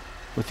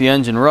with the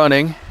engine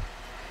running.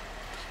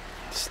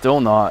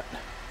 Still not.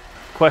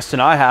 Question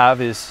I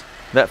have is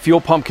that fuel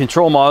pump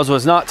control module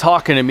is not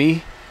talking to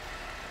me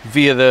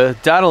via the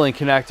data link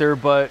connector,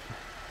 but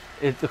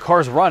the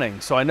car's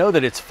running. So I know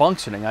that it's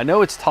functioning. I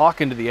know it's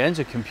talking to the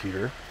engine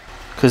computer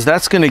because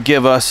that's gonna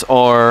give us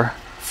our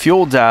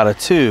fuel data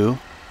too.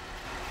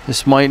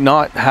 This might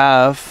not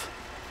have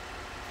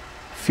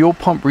fuel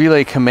pump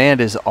relay command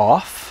is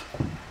off.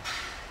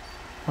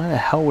 Why the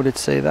hell would it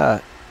say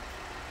that?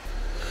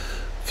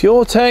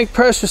 Fuel tank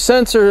pressure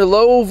sensor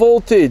low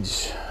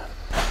voltage.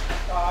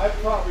 I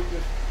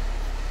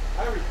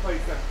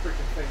replace them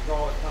freaking things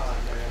all the time,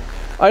 man.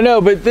 I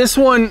know, but this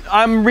one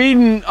I'm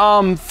reading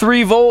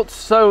 3 volts.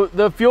 So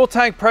the fuel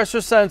tank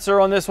pressure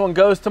sensor on this one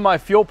goes to my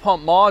fuel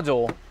pump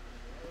module.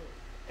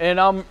 And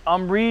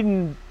I'm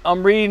reading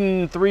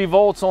 3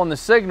 volts on the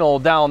signal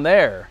down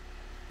there,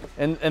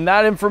 and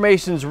that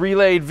information's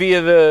relayed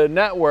via the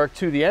network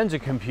to the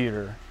engine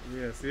computer.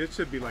 Yeah, see, it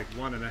should be like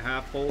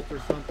 1.5 volts or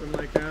something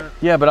like that.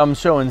 Yeah, but I'm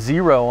showing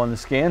 0 on the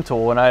scan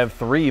tool, and I have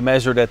 3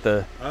 measured at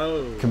the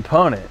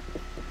component.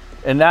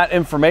 And that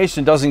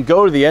information doesn't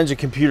go to the engine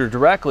computer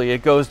directly;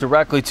 it goes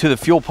directly to the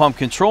fuel pump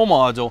control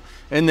module.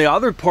 And the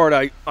other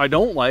part I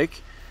don't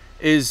like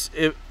is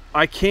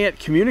I can't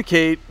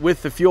communicate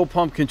with the fuel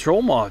pump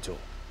control module.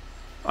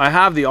 I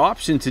have the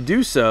option to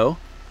do so.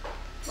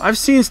 I've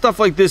seen stuff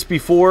like this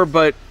before,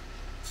 but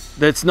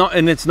it's not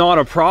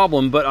a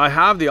problem, but I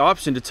have the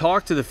option to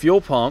talk to the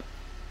fuel pump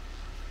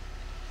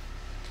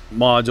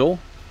module.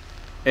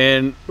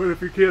 But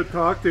if you can't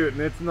talk to it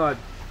and it's not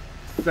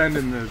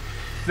sending the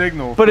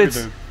signal through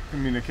the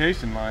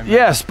communication line.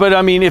 Yes, but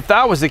I mean, if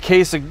that was the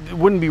case, it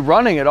wouldn't be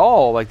running at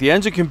all. Like the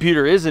engine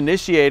computer is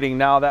initiating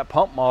now that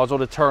pump module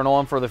to turn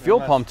on for the fuel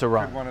pump to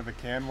run. Could one of the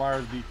CAN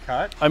wires be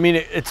cut? I mean,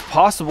 it's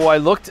possible. I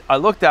looked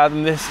at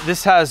them.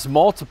 This has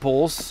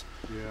multiples.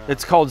 Yeah.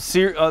 It's called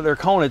they're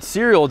calling it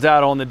serial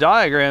data on the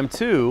diagram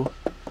too.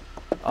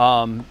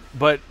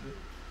 But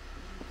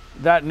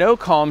that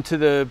no-com to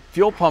the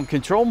fuel pump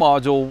control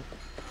module.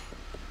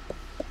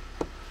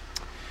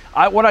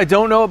 What I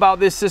don't know about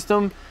this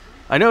system,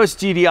 I know it's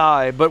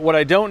GDI, but what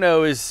I don't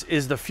know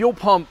is the fuel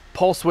pump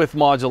pulse width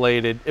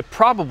modulated? It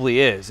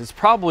probably is. It's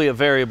probably a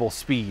variable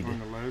speed. On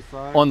the low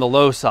side? On the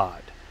low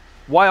side.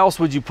 Why else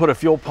would you put a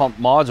fuel pump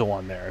module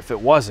on there if it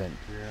wasn't?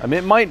 Yeah. I mean,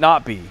 it might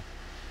not be.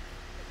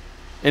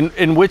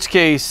 In which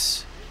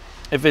case,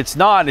 if it's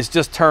not, it's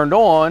just turned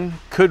on,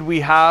 could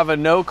we have a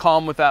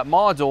no-com with that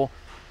module?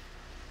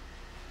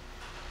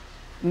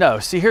 No.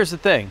 See, here's the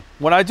thing.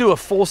 When I do a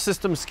full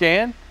system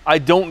scan, I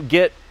don't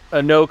get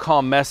a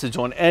no-com message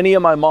on any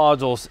of my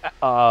modules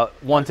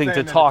wanting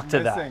to talk to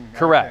that.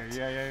 Correct.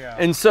 Okay. Yeah.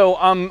 And so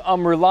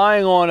I'm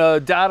relying on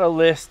a data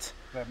list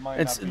that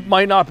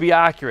might not be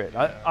accurate.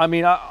 Yeah. I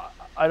mean,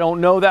 I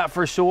don't know that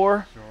for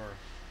sure,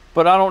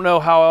 but I don't know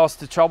how else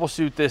to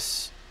troubleshoot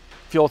this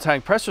fuel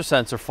tank pressure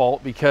sensor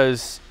fault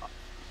because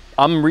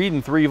I'm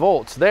reading 3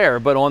 volts there,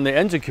 but on the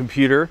engine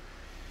computer,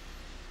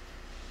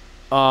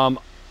 I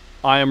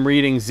am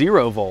reading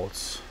 0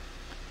 volts.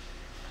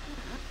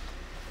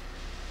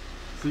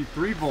 See,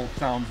 3 volts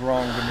sounds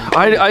wrong to me.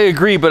 I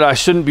agree, but I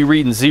shouldn't be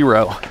reading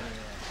 0.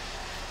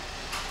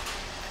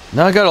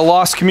 Now I got a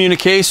lost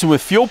communication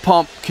with fuel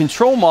pump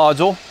control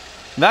module.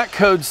 That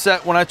code's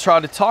set when I try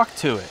to talk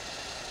to it.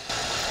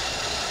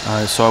 All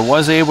right, so I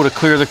was able to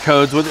clear the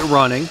codes with it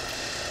running.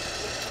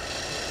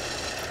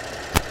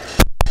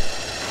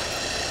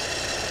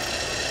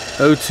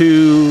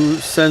 O2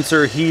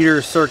 sensor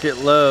heater circuit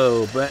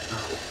low, but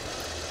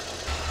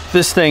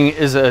this thing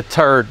is a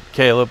turd,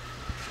 Caleb.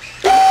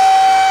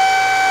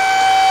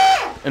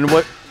 And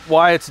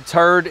why it's a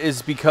turd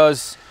is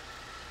because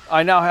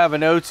I now have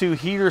an O2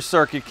 heater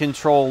circuit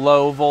control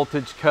low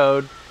voltage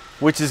code,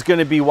 which is going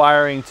to be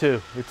wiring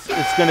too. It's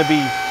going to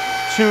be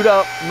chewed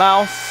up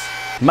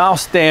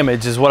mouse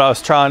damage is what I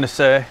was trying to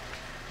say.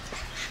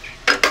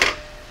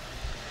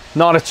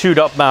 Not a chewed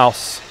up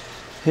mouse.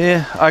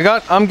 Yeah,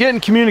 I'm getting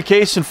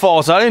communication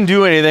faults. I didn't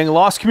do anything.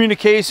 Lost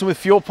communication with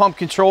fuel pump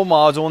control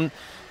module, and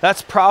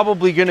that's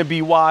probably going to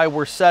be why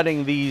we're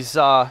setting these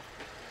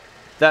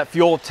that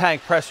fuel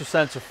tank pressure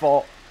sensor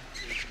fault.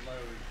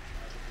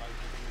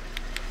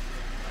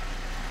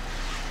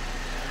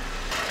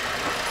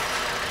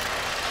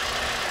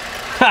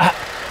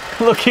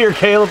 Look here,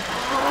 Caleb.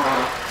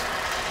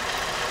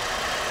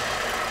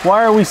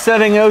 Why are we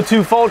setting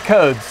O2 fault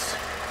codes?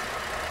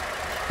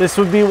 This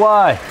would be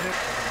why.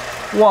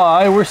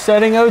 why we're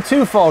setting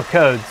O2 fault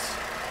codes.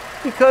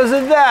 Because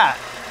of that.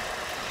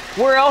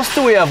 Where else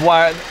do we have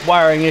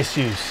wiring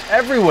issues?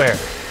 Everywhere.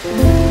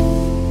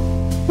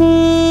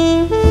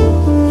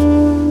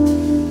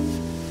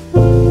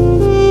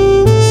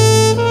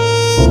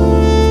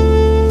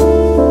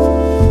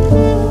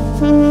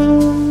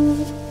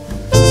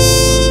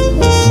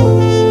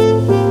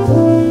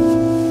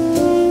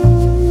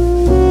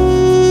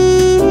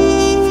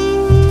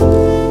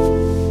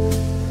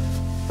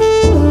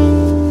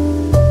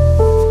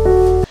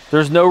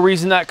 There's no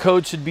reason that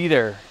code should be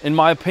there. In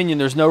my opinion,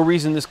 there's no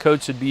reason this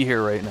code should be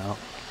here right now.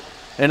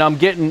 And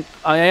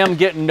I am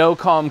getting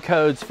no-com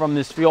codes from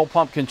this fuel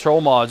pump control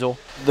module.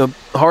 The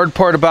hard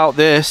part about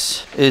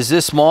this is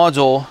this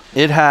module,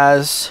 it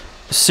has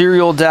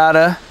serial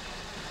data,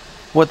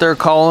 what they're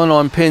calling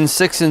on pins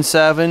 6 and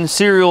 7,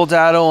 serial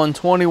data on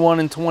 21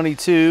 and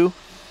 22,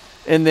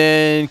 and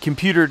then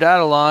computer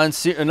data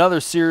lines,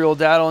 another serial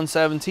data on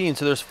 17.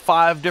 So there's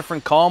 5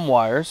 different COM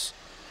wires,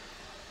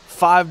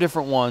 5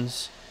 different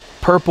ones.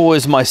 Purple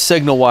is my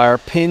signal wire,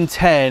 pin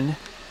 10.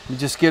 Let me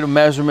just get a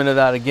measurement of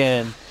that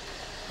again.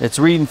 It's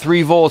reading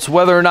 3 volts.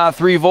 Whether or not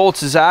 3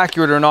 volts is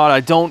accurate or not, I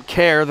don't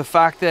care. The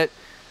fact that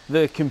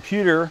the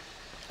computer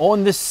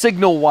on this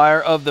signal wire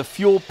of the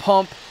fuel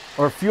pump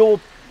or fuel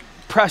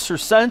pressure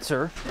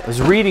sensor is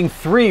reading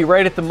 3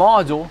 right at the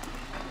module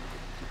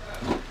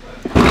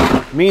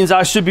means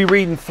I should be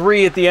reading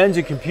 3 at the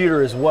engine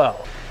computer as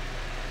well.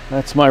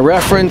 That's my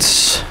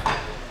reference.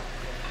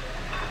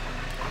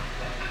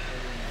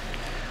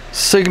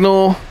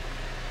 Signal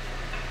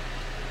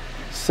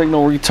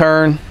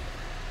return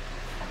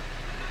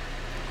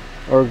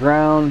or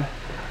ground.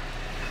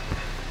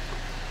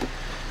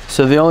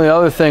 So the only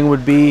other thing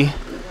would be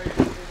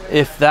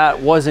if that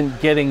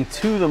wasn't getting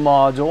to the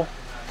module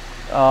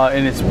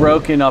and it's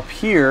broken up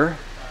here,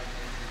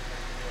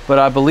 but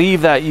I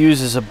believe that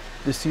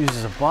this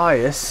uses a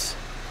bias.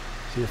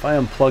 See, if I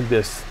unplug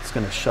this, it's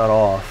going to shut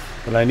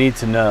off, but I need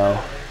to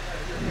know.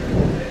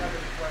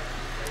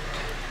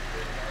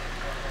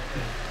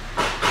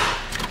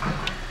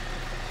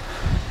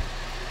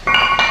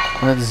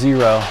 That's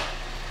 0,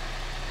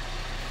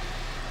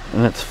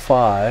 and that's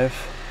 5.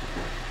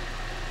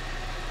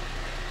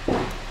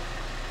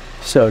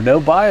 So no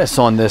bias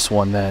on this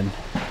one then.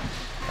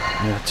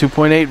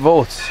 2.8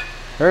 volts.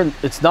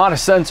 It's not a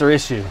sensor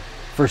issue,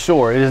 for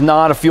sure. It is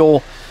not a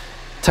fuel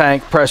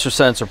tank pressure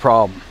sensor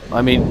problem.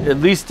 I mean, at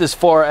least as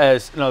far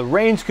as, the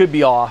range could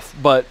be off,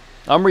 but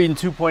I'm reading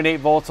 2.8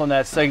 volts on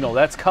that signal.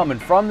 That's coming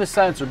from the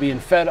sensor being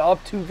fed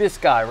up to this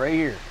guy right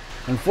here.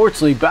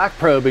 Unfortunately, back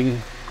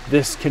probing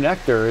this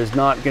connector is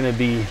not going to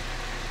be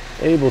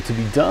able to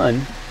be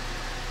done.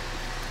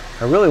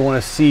 I really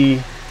want to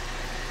see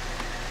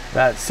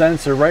that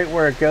sensor right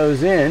where it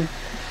goes in.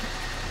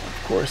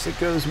 Of course, it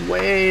goes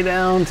way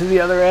down to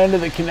the other end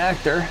of the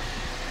connector.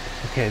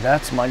 Okay,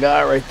 that's my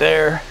guy right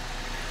there.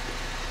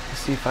 Let's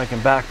see if I can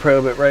back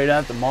probe it right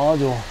at the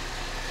module.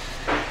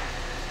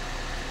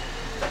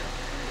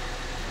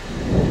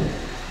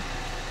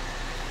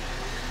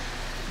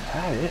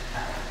 That it.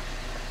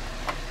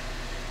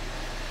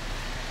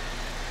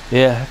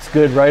 Yeah, it's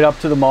good right up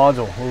to the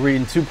module. We're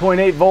reading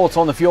 2.8 volts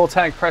on the fuel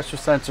tank pressure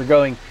sensor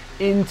going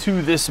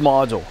into this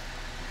module.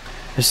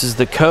 This is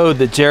the code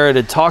that Jared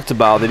had talked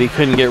about that he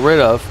couldn't get rid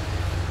of.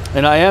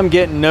 And I am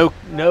getting no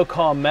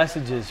COM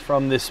messages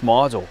from this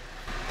module.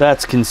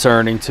 That's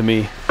concerning to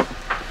me.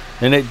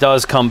 And it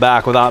does come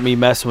back without me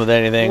messing with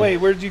anything. Wait,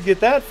 where did you get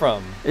that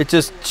from? It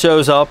just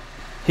shows up.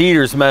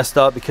 Heater's messed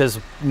up because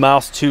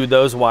mouse chewed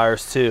those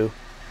wires too.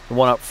 The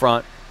one up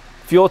front.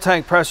 Fuel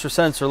tank pressure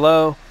sensor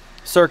low.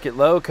 Circuit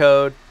low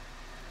code.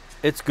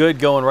 It's good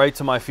going right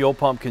to my fuel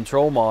pump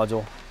control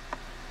module.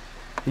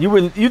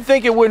 You'd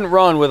think it wouldn't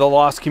run with a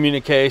lost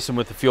communication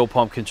with the fuel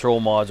pump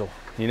control module.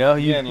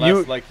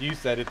 Unless, like you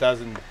said, it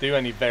doesn't do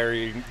any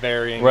varying.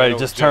 Right, it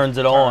just turns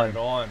it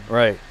on.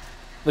 Right.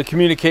 The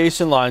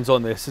communication lines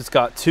on this, it's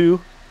got 2,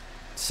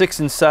 6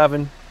 and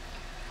 7,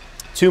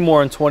 2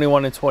 more on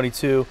 21 and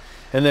 22,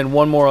 and then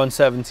 1 more on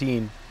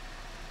 17.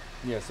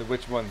 Yeah. So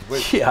which one's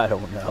which? Yeah, I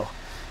don't know.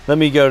 Let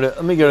me go to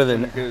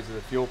the. It goes to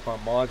the fuel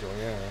pump module.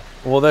 Yeah.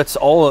 Well, that's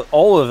all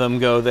of them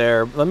go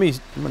there. I'm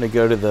gonna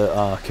go to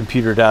the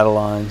computer data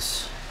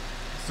lines.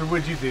 So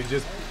what'd you do?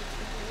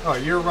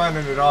 You're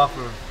running it off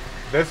of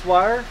this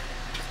wire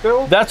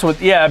still? That's what.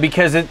 Yeah,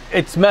 because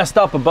it's messed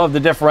up above the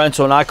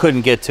differential and I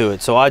couldn't get to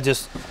it. So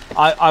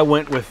I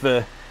went with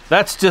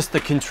that's just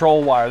the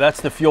control wire. That's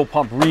the fuel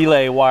pump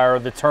relay wire or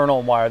the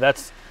turn-on wire.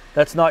 That's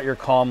not your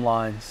COM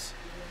lines.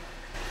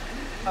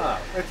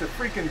 It's a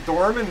freaking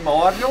Dorman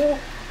module.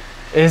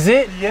 Is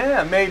it?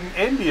 Yeah, made in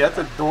India. That's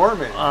a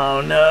Dorman. Oh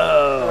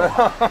no.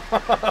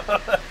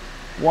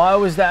 Why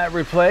was that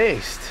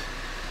replaced?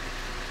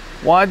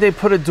 Why'd they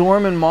put a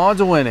Dorman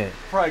module in it?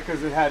 Probably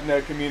because it had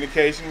no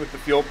communication with the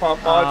fuel pump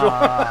module.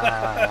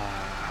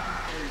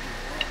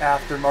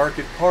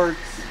 Aftermarket parts.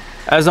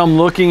 As I'm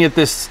looking at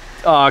this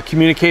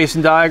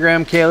communication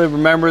diagram, Caleb,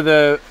 remember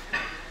the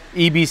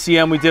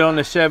EBCM we did on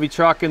the Chevy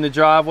truck in the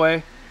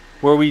driveway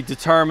where we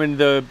determined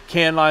the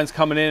can lines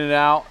coming in and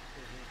out?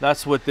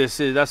 That's what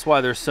this is. That's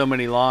why there's so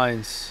many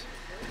lines.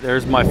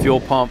 There's my fuel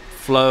pump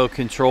flow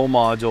control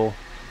module.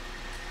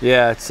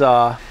 Yeah, it's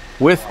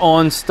with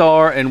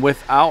OnStar and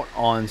without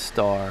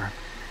OnStar.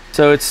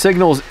 So it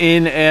signals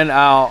in and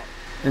out.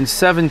 In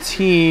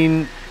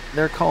 17,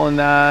 they're calling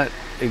that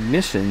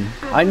ignition.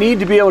 I need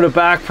to be able to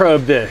back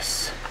probe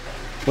this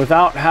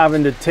without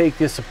having to take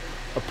this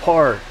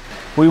apart.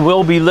 We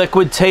will be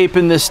liquid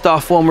taping this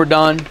stuff when we're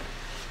done.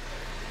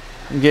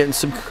 I'm getting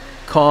some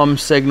COM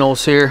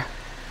signals here.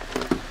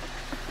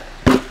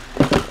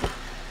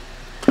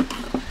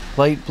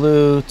 Light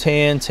blue,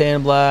 tan,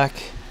 tan black.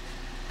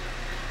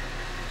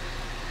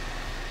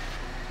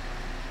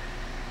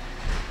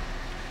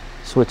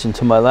 Switching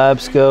to my lab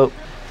scope.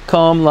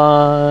 COM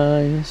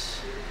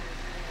lines.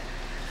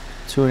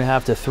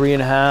 2.5 to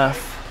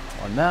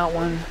 3.5 on that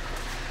one.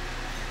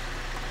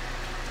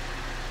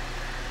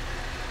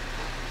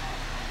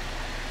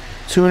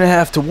 Two and a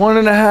half to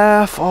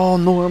 1.5, all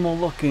normal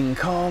looking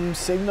COM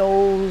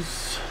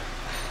signals.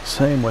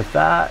 Same with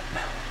that,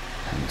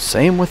 and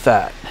same with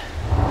that.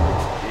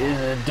 Is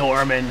a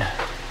Dorman.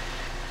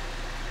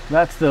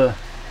 That's the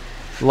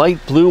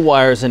light blue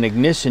wires and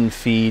ignition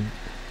feed.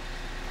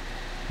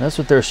 That's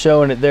what they're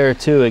showing it there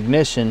too,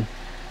 ignition.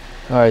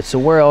 All right, so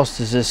where else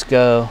does this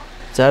go?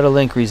 Data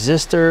link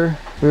resistor,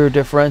 rear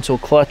differential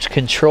clutch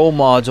control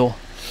module.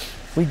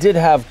 We did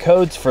have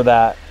codes for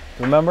that,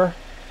 remember?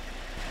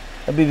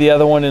 That'd be the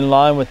other one in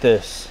line with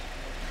this.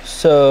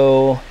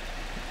 So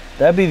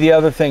that'd be the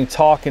other thing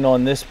talking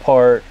on this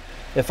part.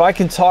 If I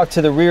can talk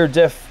to the rear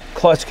diff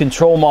clutch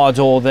control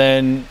module,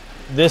 then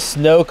this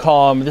no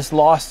COM, this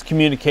lost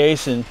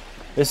communication,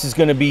 this is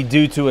going to be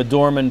due to a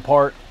Dorman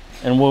part,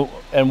 and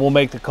we'll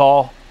make the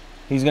call.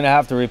 He's going to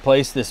have to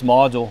replace this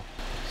module.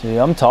 See,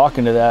 I'm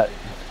talking to that.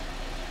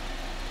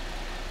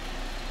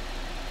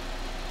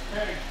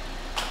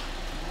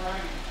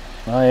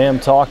 I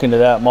am talking to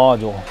that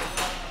module.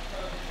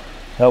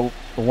 The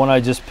one I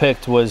just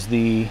picked was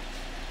the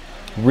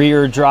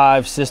rear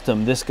drive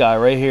system, this guy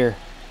right here.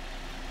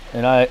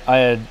 And I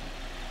had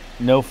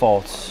no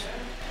faults.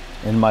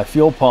 And my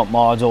fuel pump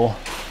module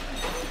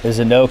is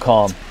a no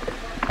COM.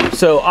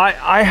 So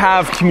I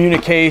have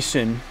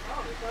communication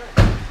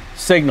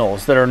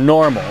signals that are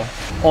normal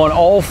on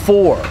all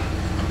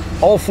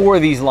four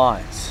of these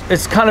lines.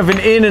 It's kind of an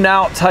in and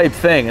out type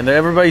thing, and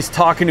everybody's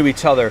talking to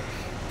each other.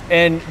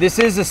 And this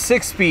is a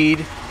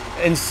 6-speed,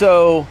 and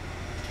so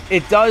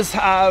it does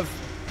have,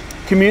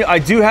 I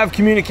do have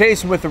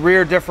communication with the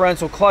rear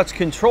differential clutch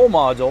control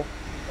module.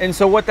 And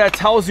so what that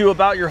tells you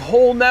about your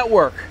whole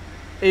network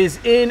is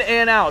in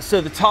and out. So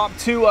the top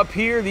two up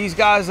here, these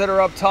guys that are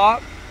up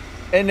top,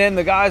 and then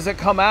the guys that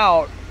come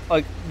out,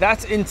 like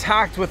that's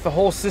intact with the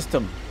whole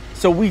system.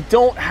 So we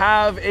don't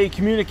have a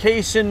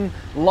communication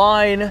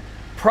line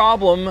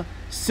problem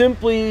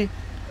simply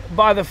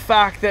by the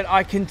fact that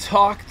I can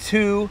talk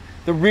to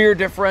the rear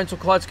differential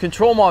clutch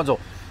control module.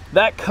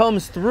 That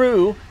comes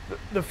through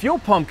the fuel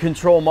pump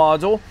control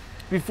module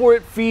before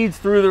it feeds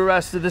through the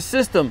rest of the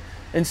system.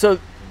 And so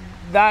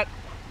that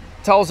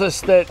tells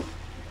us that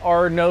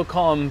our no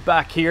COM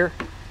back here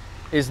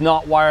is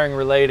not wiring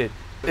related.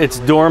 It's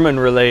Dorman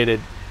related.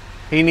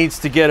 He needs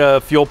to get a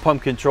fuel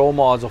pump control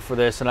module for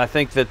this, and I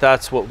think that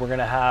that's what we're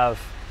gonna have.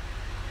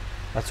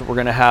 That's what we're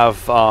gonna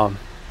have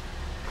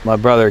my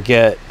brother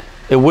get.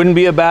 It wouldn't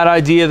be a bad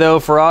idea though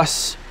for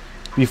us,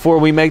 before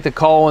we make the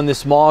call on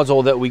this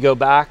module, that we go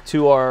back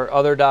to our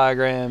other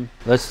diagram.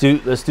 Let's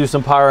do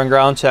some power and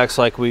ground checks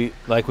like we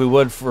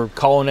would for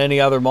calling any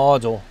other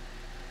module.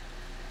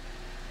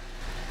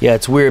 Yeah,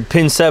 it's weird.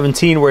 Pin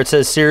 17 where it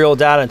says serial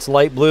data, it's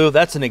light blue.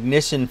 That's an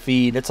ignition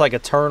feed. It's like a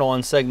turn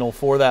on signal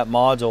for that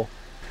module.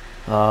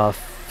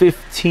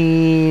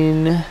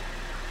 15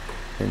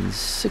 and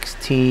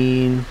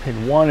 16.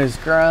 Pin 1 is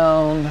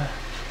ground.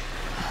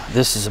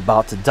 This is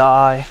about to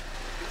die.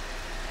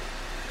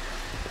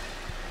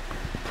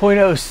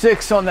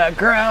 0.06 on that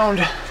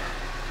ground.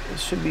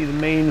 This should be the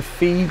main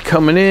feed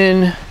coming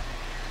in.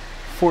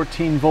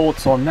 14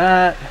 volts on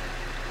that.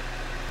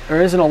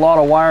 There isn't a lot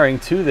of wiring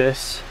to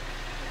this.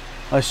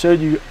 I showed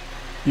you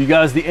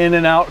guys the in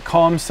and out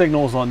COM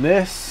signals on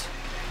this.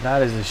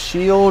 That is a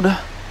shield.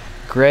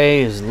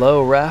 Gray is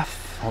low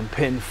ref on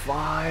pin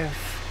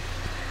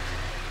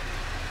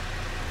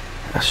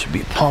 5. That should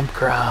be pump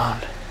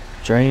ground.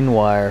 Drain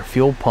wire,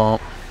 fuel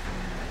pump.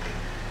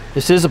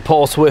 This is a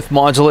pulse width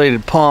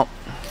modulated pump.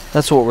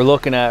 That's what we're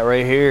looking at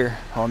right here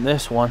on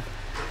this one.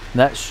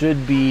 That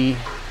should be,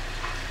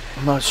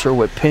 I'm not sure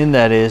what pin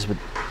that is, but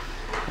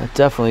that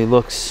definitely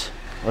looks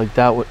like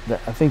that would,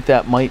 I think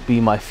that might be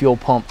my fuel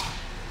pump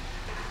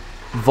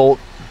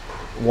volt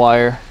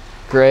wire,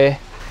 gray.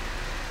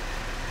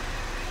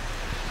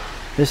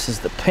 This is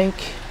the pink.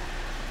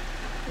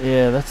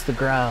 Yeah, that's the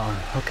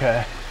ground.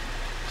 Okay.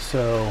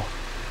 So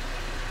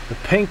the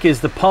pink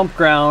is the pump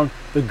ground,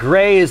 the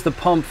gray is the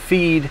pump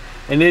feed,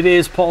 and it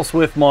is pulse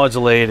width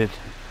modulated.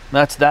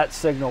 That's that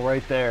signal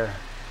right there.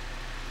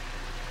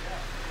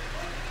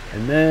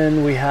 And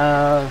then we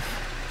have,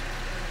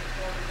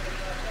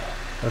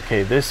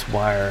 okay, this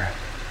wire,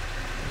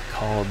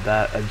 called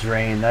that a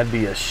drain? That'd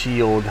be a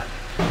shield.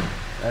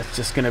 That's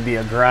just gonna be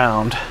a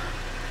ground.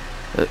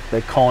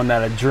 They're calling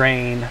that a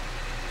drain.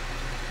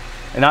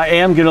 And I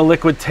am gonna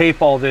liquid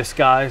tape all this,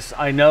 guys.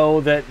 I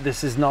know that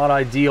this is not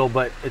ideal,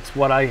 but it's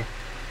what I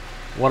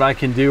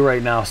can do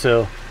right now.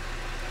 So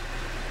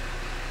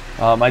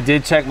I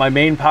did check my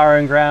main power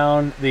and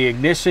ground, the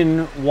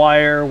ignition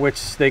wire,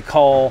 which they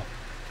call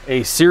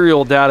a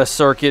serial data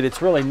circuit. It's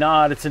really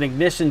not. It's an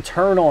ignition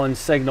turn on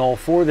signal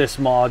for this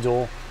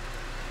module.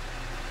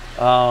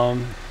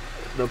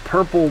 The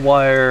purple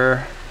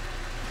wire,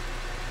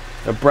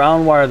 the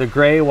brown wire, the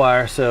gray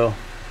wire. So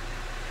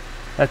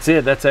that's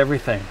it. That's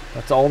everything.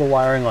 That's all the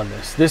wiring on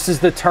this. This is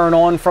the turn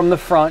on from the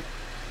front.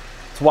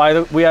 That's why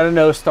we had a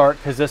no start,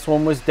 because this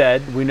one was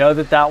dead. We know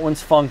that that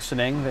one's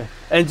functioning. The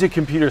engine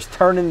computer's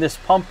turning this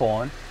pump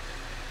on.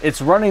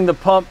 It's running the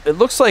pump. It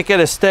looks like at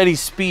a steady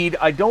speed.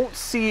 I don't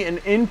see an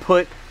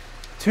input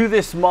to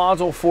this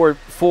module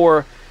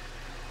for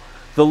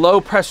the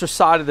low pressure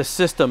side of the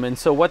system. And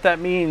so what that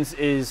means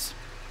is,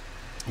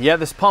 yeah,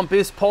 this pump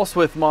is pulse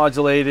width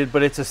modulated,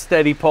 but it's a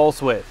steady pulse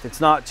width.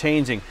 It's not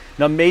changing.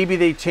 Now maybe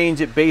they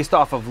change it based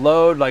off of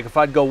load. Like if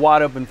I'd go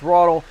wide open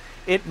throttle,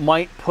 it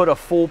might put a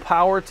full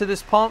power to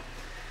this pump,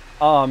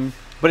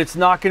 but it's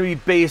not going to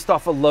be based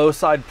off of low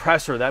side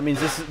pressure. That means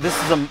this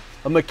is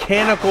a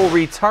mechanical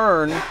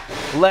return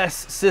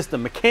less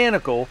system.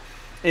 Mechanical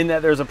in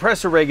that there's a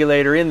pressure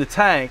regulator in the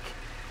tank,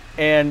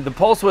 and the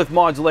pulse width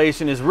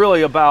modulation is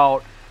really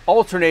about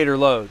alternator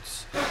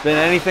loads than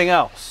anything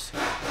else.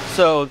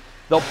 So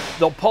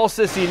they'll pulse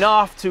this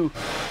enough to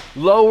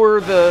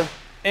lower the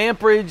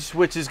amperage,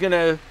 which is going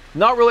to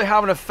not really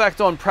have an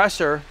effect on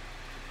pressure.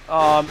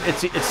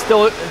 It's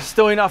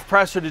still enough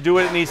pressure to do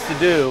what it needs to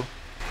do.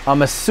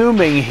 I'm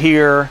assuming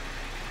here,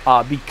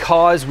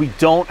 because we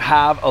don't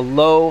have a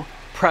low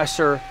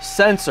pressure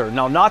sensor.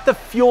 Now, not the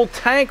fuel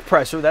tank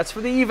pressure, that's for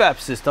the evap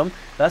system.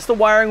 That's the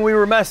wiring we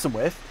were messing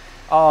with.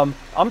 I'm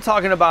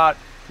talking about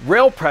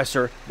rail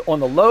pressure on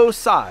the low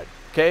side,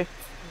 okay?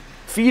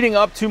 Feeding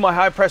up to my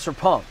high pressure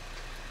pump.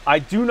 I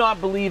do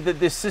not believe that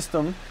this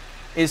system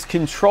is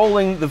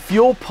controlling the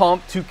fuel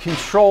pump to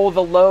control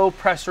the low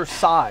pressure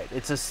side.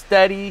 It's a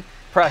steady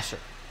pressure,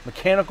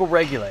 mechanical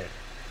regulator.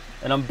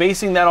 And I'm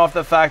basing that off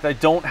the fact I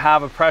don't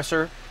have a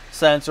pressure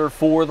sensor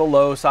for the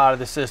low side of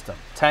the system.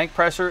 Tank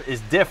pressure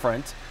is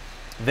different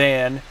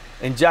than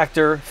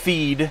injector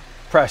feed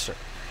pressure.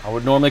 I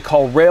would normally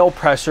call rail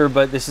pressure,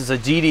 but this is a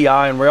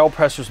GDI and rail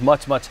pressure is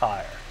much, much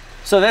higher.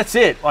 So that's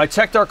it. I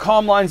checked our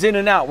comm lines in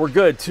and out. We're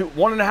good.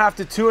 1.5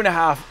 to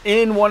 2.5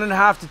 in,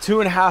 1.5 to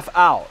 2.5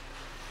 out.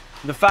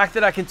 The fact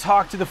that I can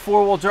talk to the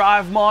four-wheel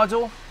drive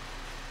module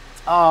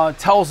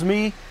tells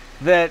me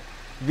that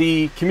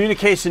the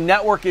communication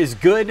network is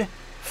good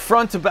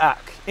front to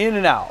back, in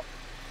and out.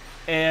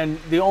 And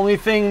the only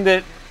thing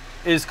that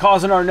is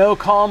causing our no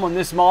comm on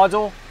this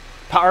module,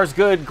 power's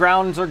good,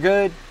 grounds are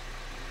good,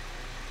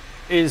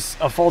 is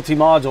a faulty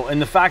module.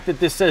 And the fact that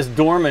this says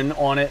Dorman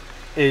on it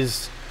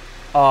is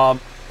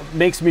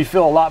makes me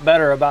feel a lot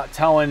better about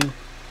telling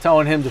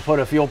him to put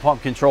a fuel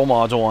pump control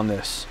module on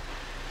this.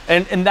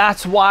 And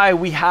that's why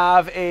we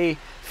have a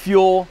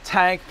fuel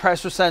tank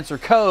pressure sensor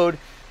code,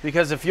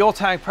 because the fuel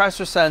tank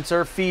pressure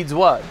sensor feeds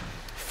what?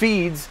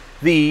 Feeds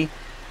the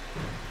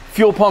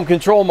fuel pump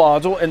control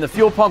module, and the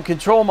fuel pump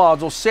control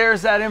module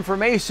shares that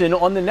information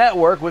on the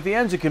network with the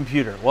engine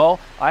computer. Well,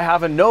 I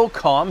have a no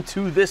comm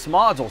to this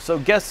module, so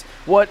guess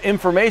what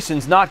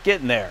information's not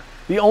getting there?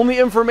 The only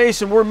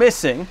information we're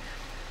missing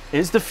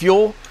is the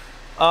fuel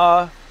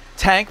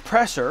tank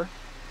pressure.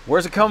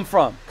 Where's it come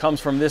from? It comes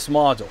from this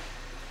module.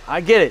 I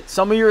get it.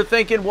 Some of you are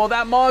thinking, well,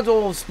 that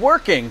module's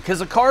working because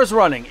the car's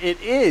running. It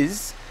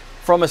is,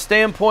 from a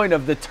standpoint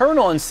of the turn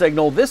on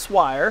signal, this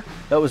wire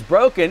that was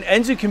broken,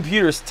 engine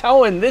computer's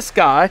telling this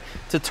guy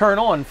to turn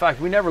on. In fact,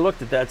 we never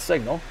looked at that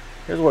signal.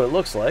 Here's what it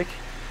looks like.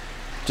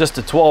 Just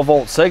a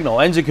 12-volt signal.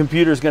 Engine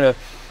computer's gonna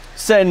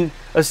send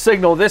a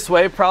signal this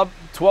way, probably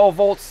 12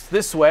 volts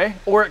this way,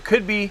 or it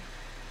could be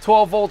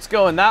 12 volts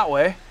going that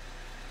way.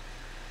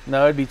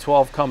 No, it'd be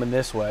 12 coming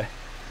this way.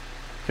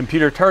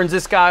 Computer turns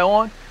this guy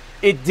on.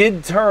 It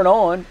did turn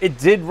on, it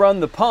did run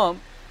the pump,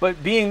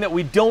 but being that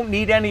we don't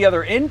need any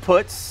other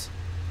inputs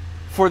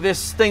for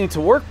this thing to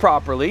work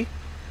properly,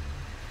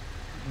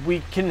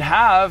 we can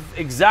have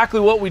exactly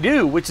what we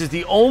do, which is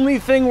the only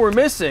thing we're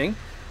missing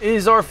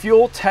is our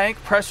fuel tank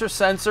pressure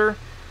sensor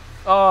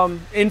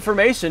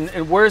information.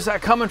 And where's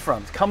that coming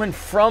from? It's coming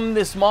from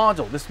this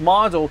module. This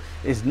module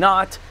is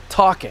not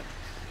talking.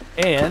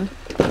 And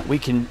we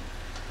can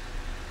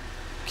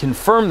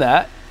confirm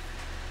that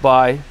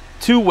by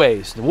two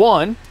ways.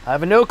 One, I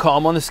have a no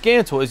comm on the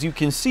scan tool. As you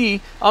can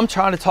see, I'm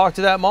trying to talk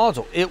to that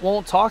module. It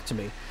won't talk to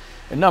me.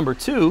 And number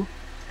two,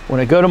 when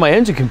I go to my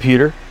engine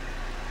computer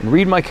and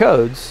read my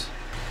codes,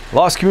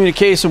 lost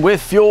communication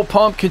with fuel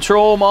pump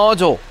control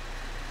module.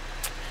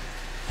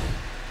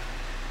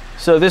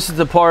 So this is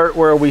the part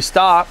where we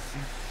stop.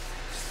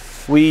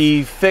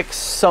 We fix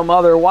some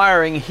other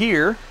wiring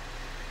here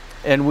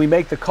and we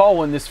make the call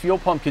on this fuel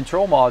pump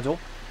control module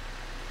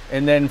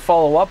and then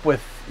follow up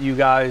with you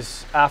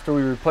guys after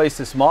we replace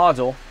this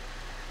module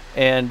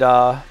and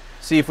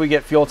see if we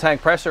get fuel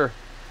tank pressure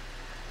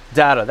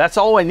data. That's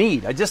all I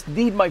need. I just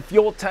need my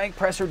fuel tank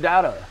pressure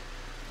data.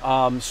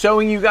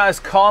 Showing you guys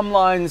comm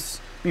lines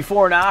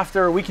before and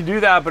after, we can do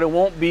that, but it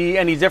won't be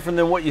any different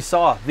than what you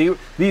saw.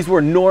 These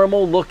were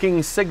normal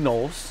looking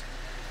signals.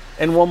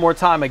 And one more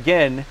time,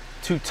 again,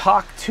 to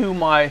talk to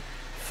my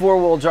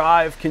four-wheel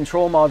drive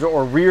control module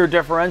or rear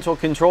differential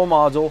control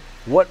module,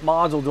 what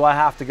module do I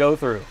have to go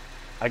through?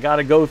 I got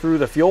to go through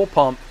the fuel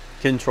pump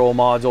control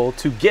module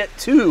to get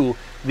to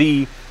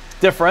the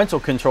differential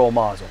control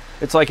module.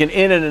 It's like an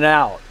in and an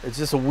out. It's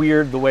just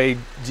weird the way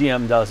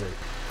GM does it.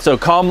 So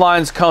comm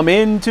lines come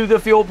into the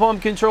fuel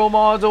pump control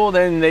module,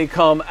 then they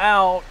come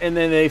out, and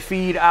then they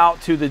feed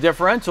out to the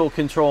differential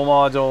control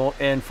module.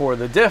 And for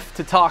the diff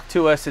to talk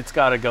to us, it's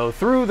got to go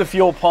through the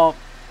fuel pump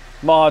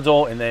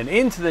module and then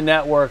into the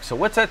network. So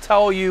what's that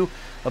tell you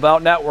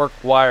about network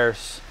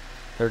wires?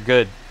 They're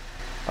good.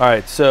 All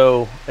right,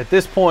 so at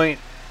this point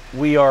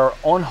we are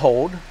on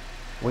hold.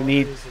 We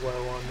need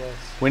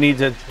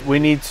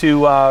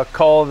to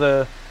call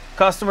the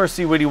customer,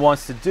 see what he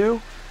wants to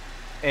do,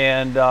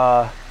 and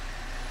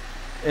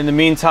in the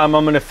meantime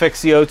I'm going to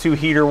fix the O2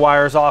 heater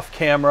wires off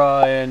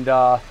camera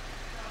and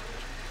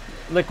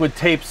liquid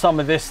tape some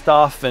of this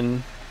stuff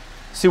and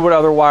see what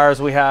other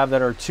wires we have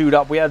that are chewed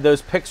up. We had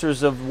those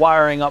pictures of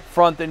wiring up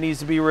front that needs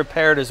to be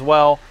repaired as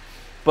well.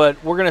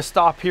 But we're gonna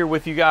stop here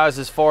with you guys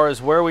as far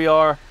as where we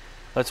are.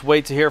 Let's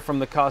wait to hear from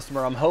the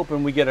customer. I'm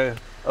hoping we get a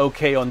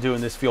okay on doing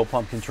this fuel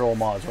pump control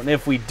module. And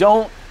if we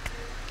don't,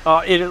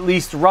 it at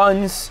least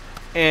runs.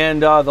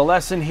 And the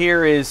lesson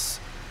here is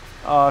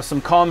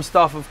some calm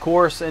stuff, of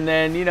course. And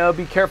then, you know,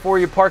 be careful where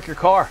you park your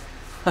car.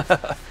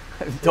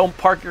 Don't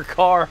park your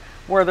car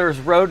where there's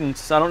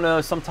rodents. I don't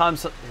know,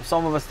 sometimes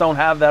some of us don't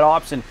have that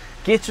option.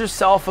 Get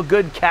yourself a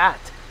good cat.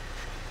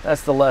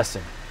 That's the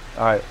lesson.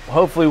 All right,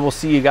 hopefully we'll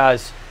see you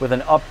guys with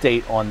an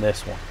update on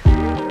this one.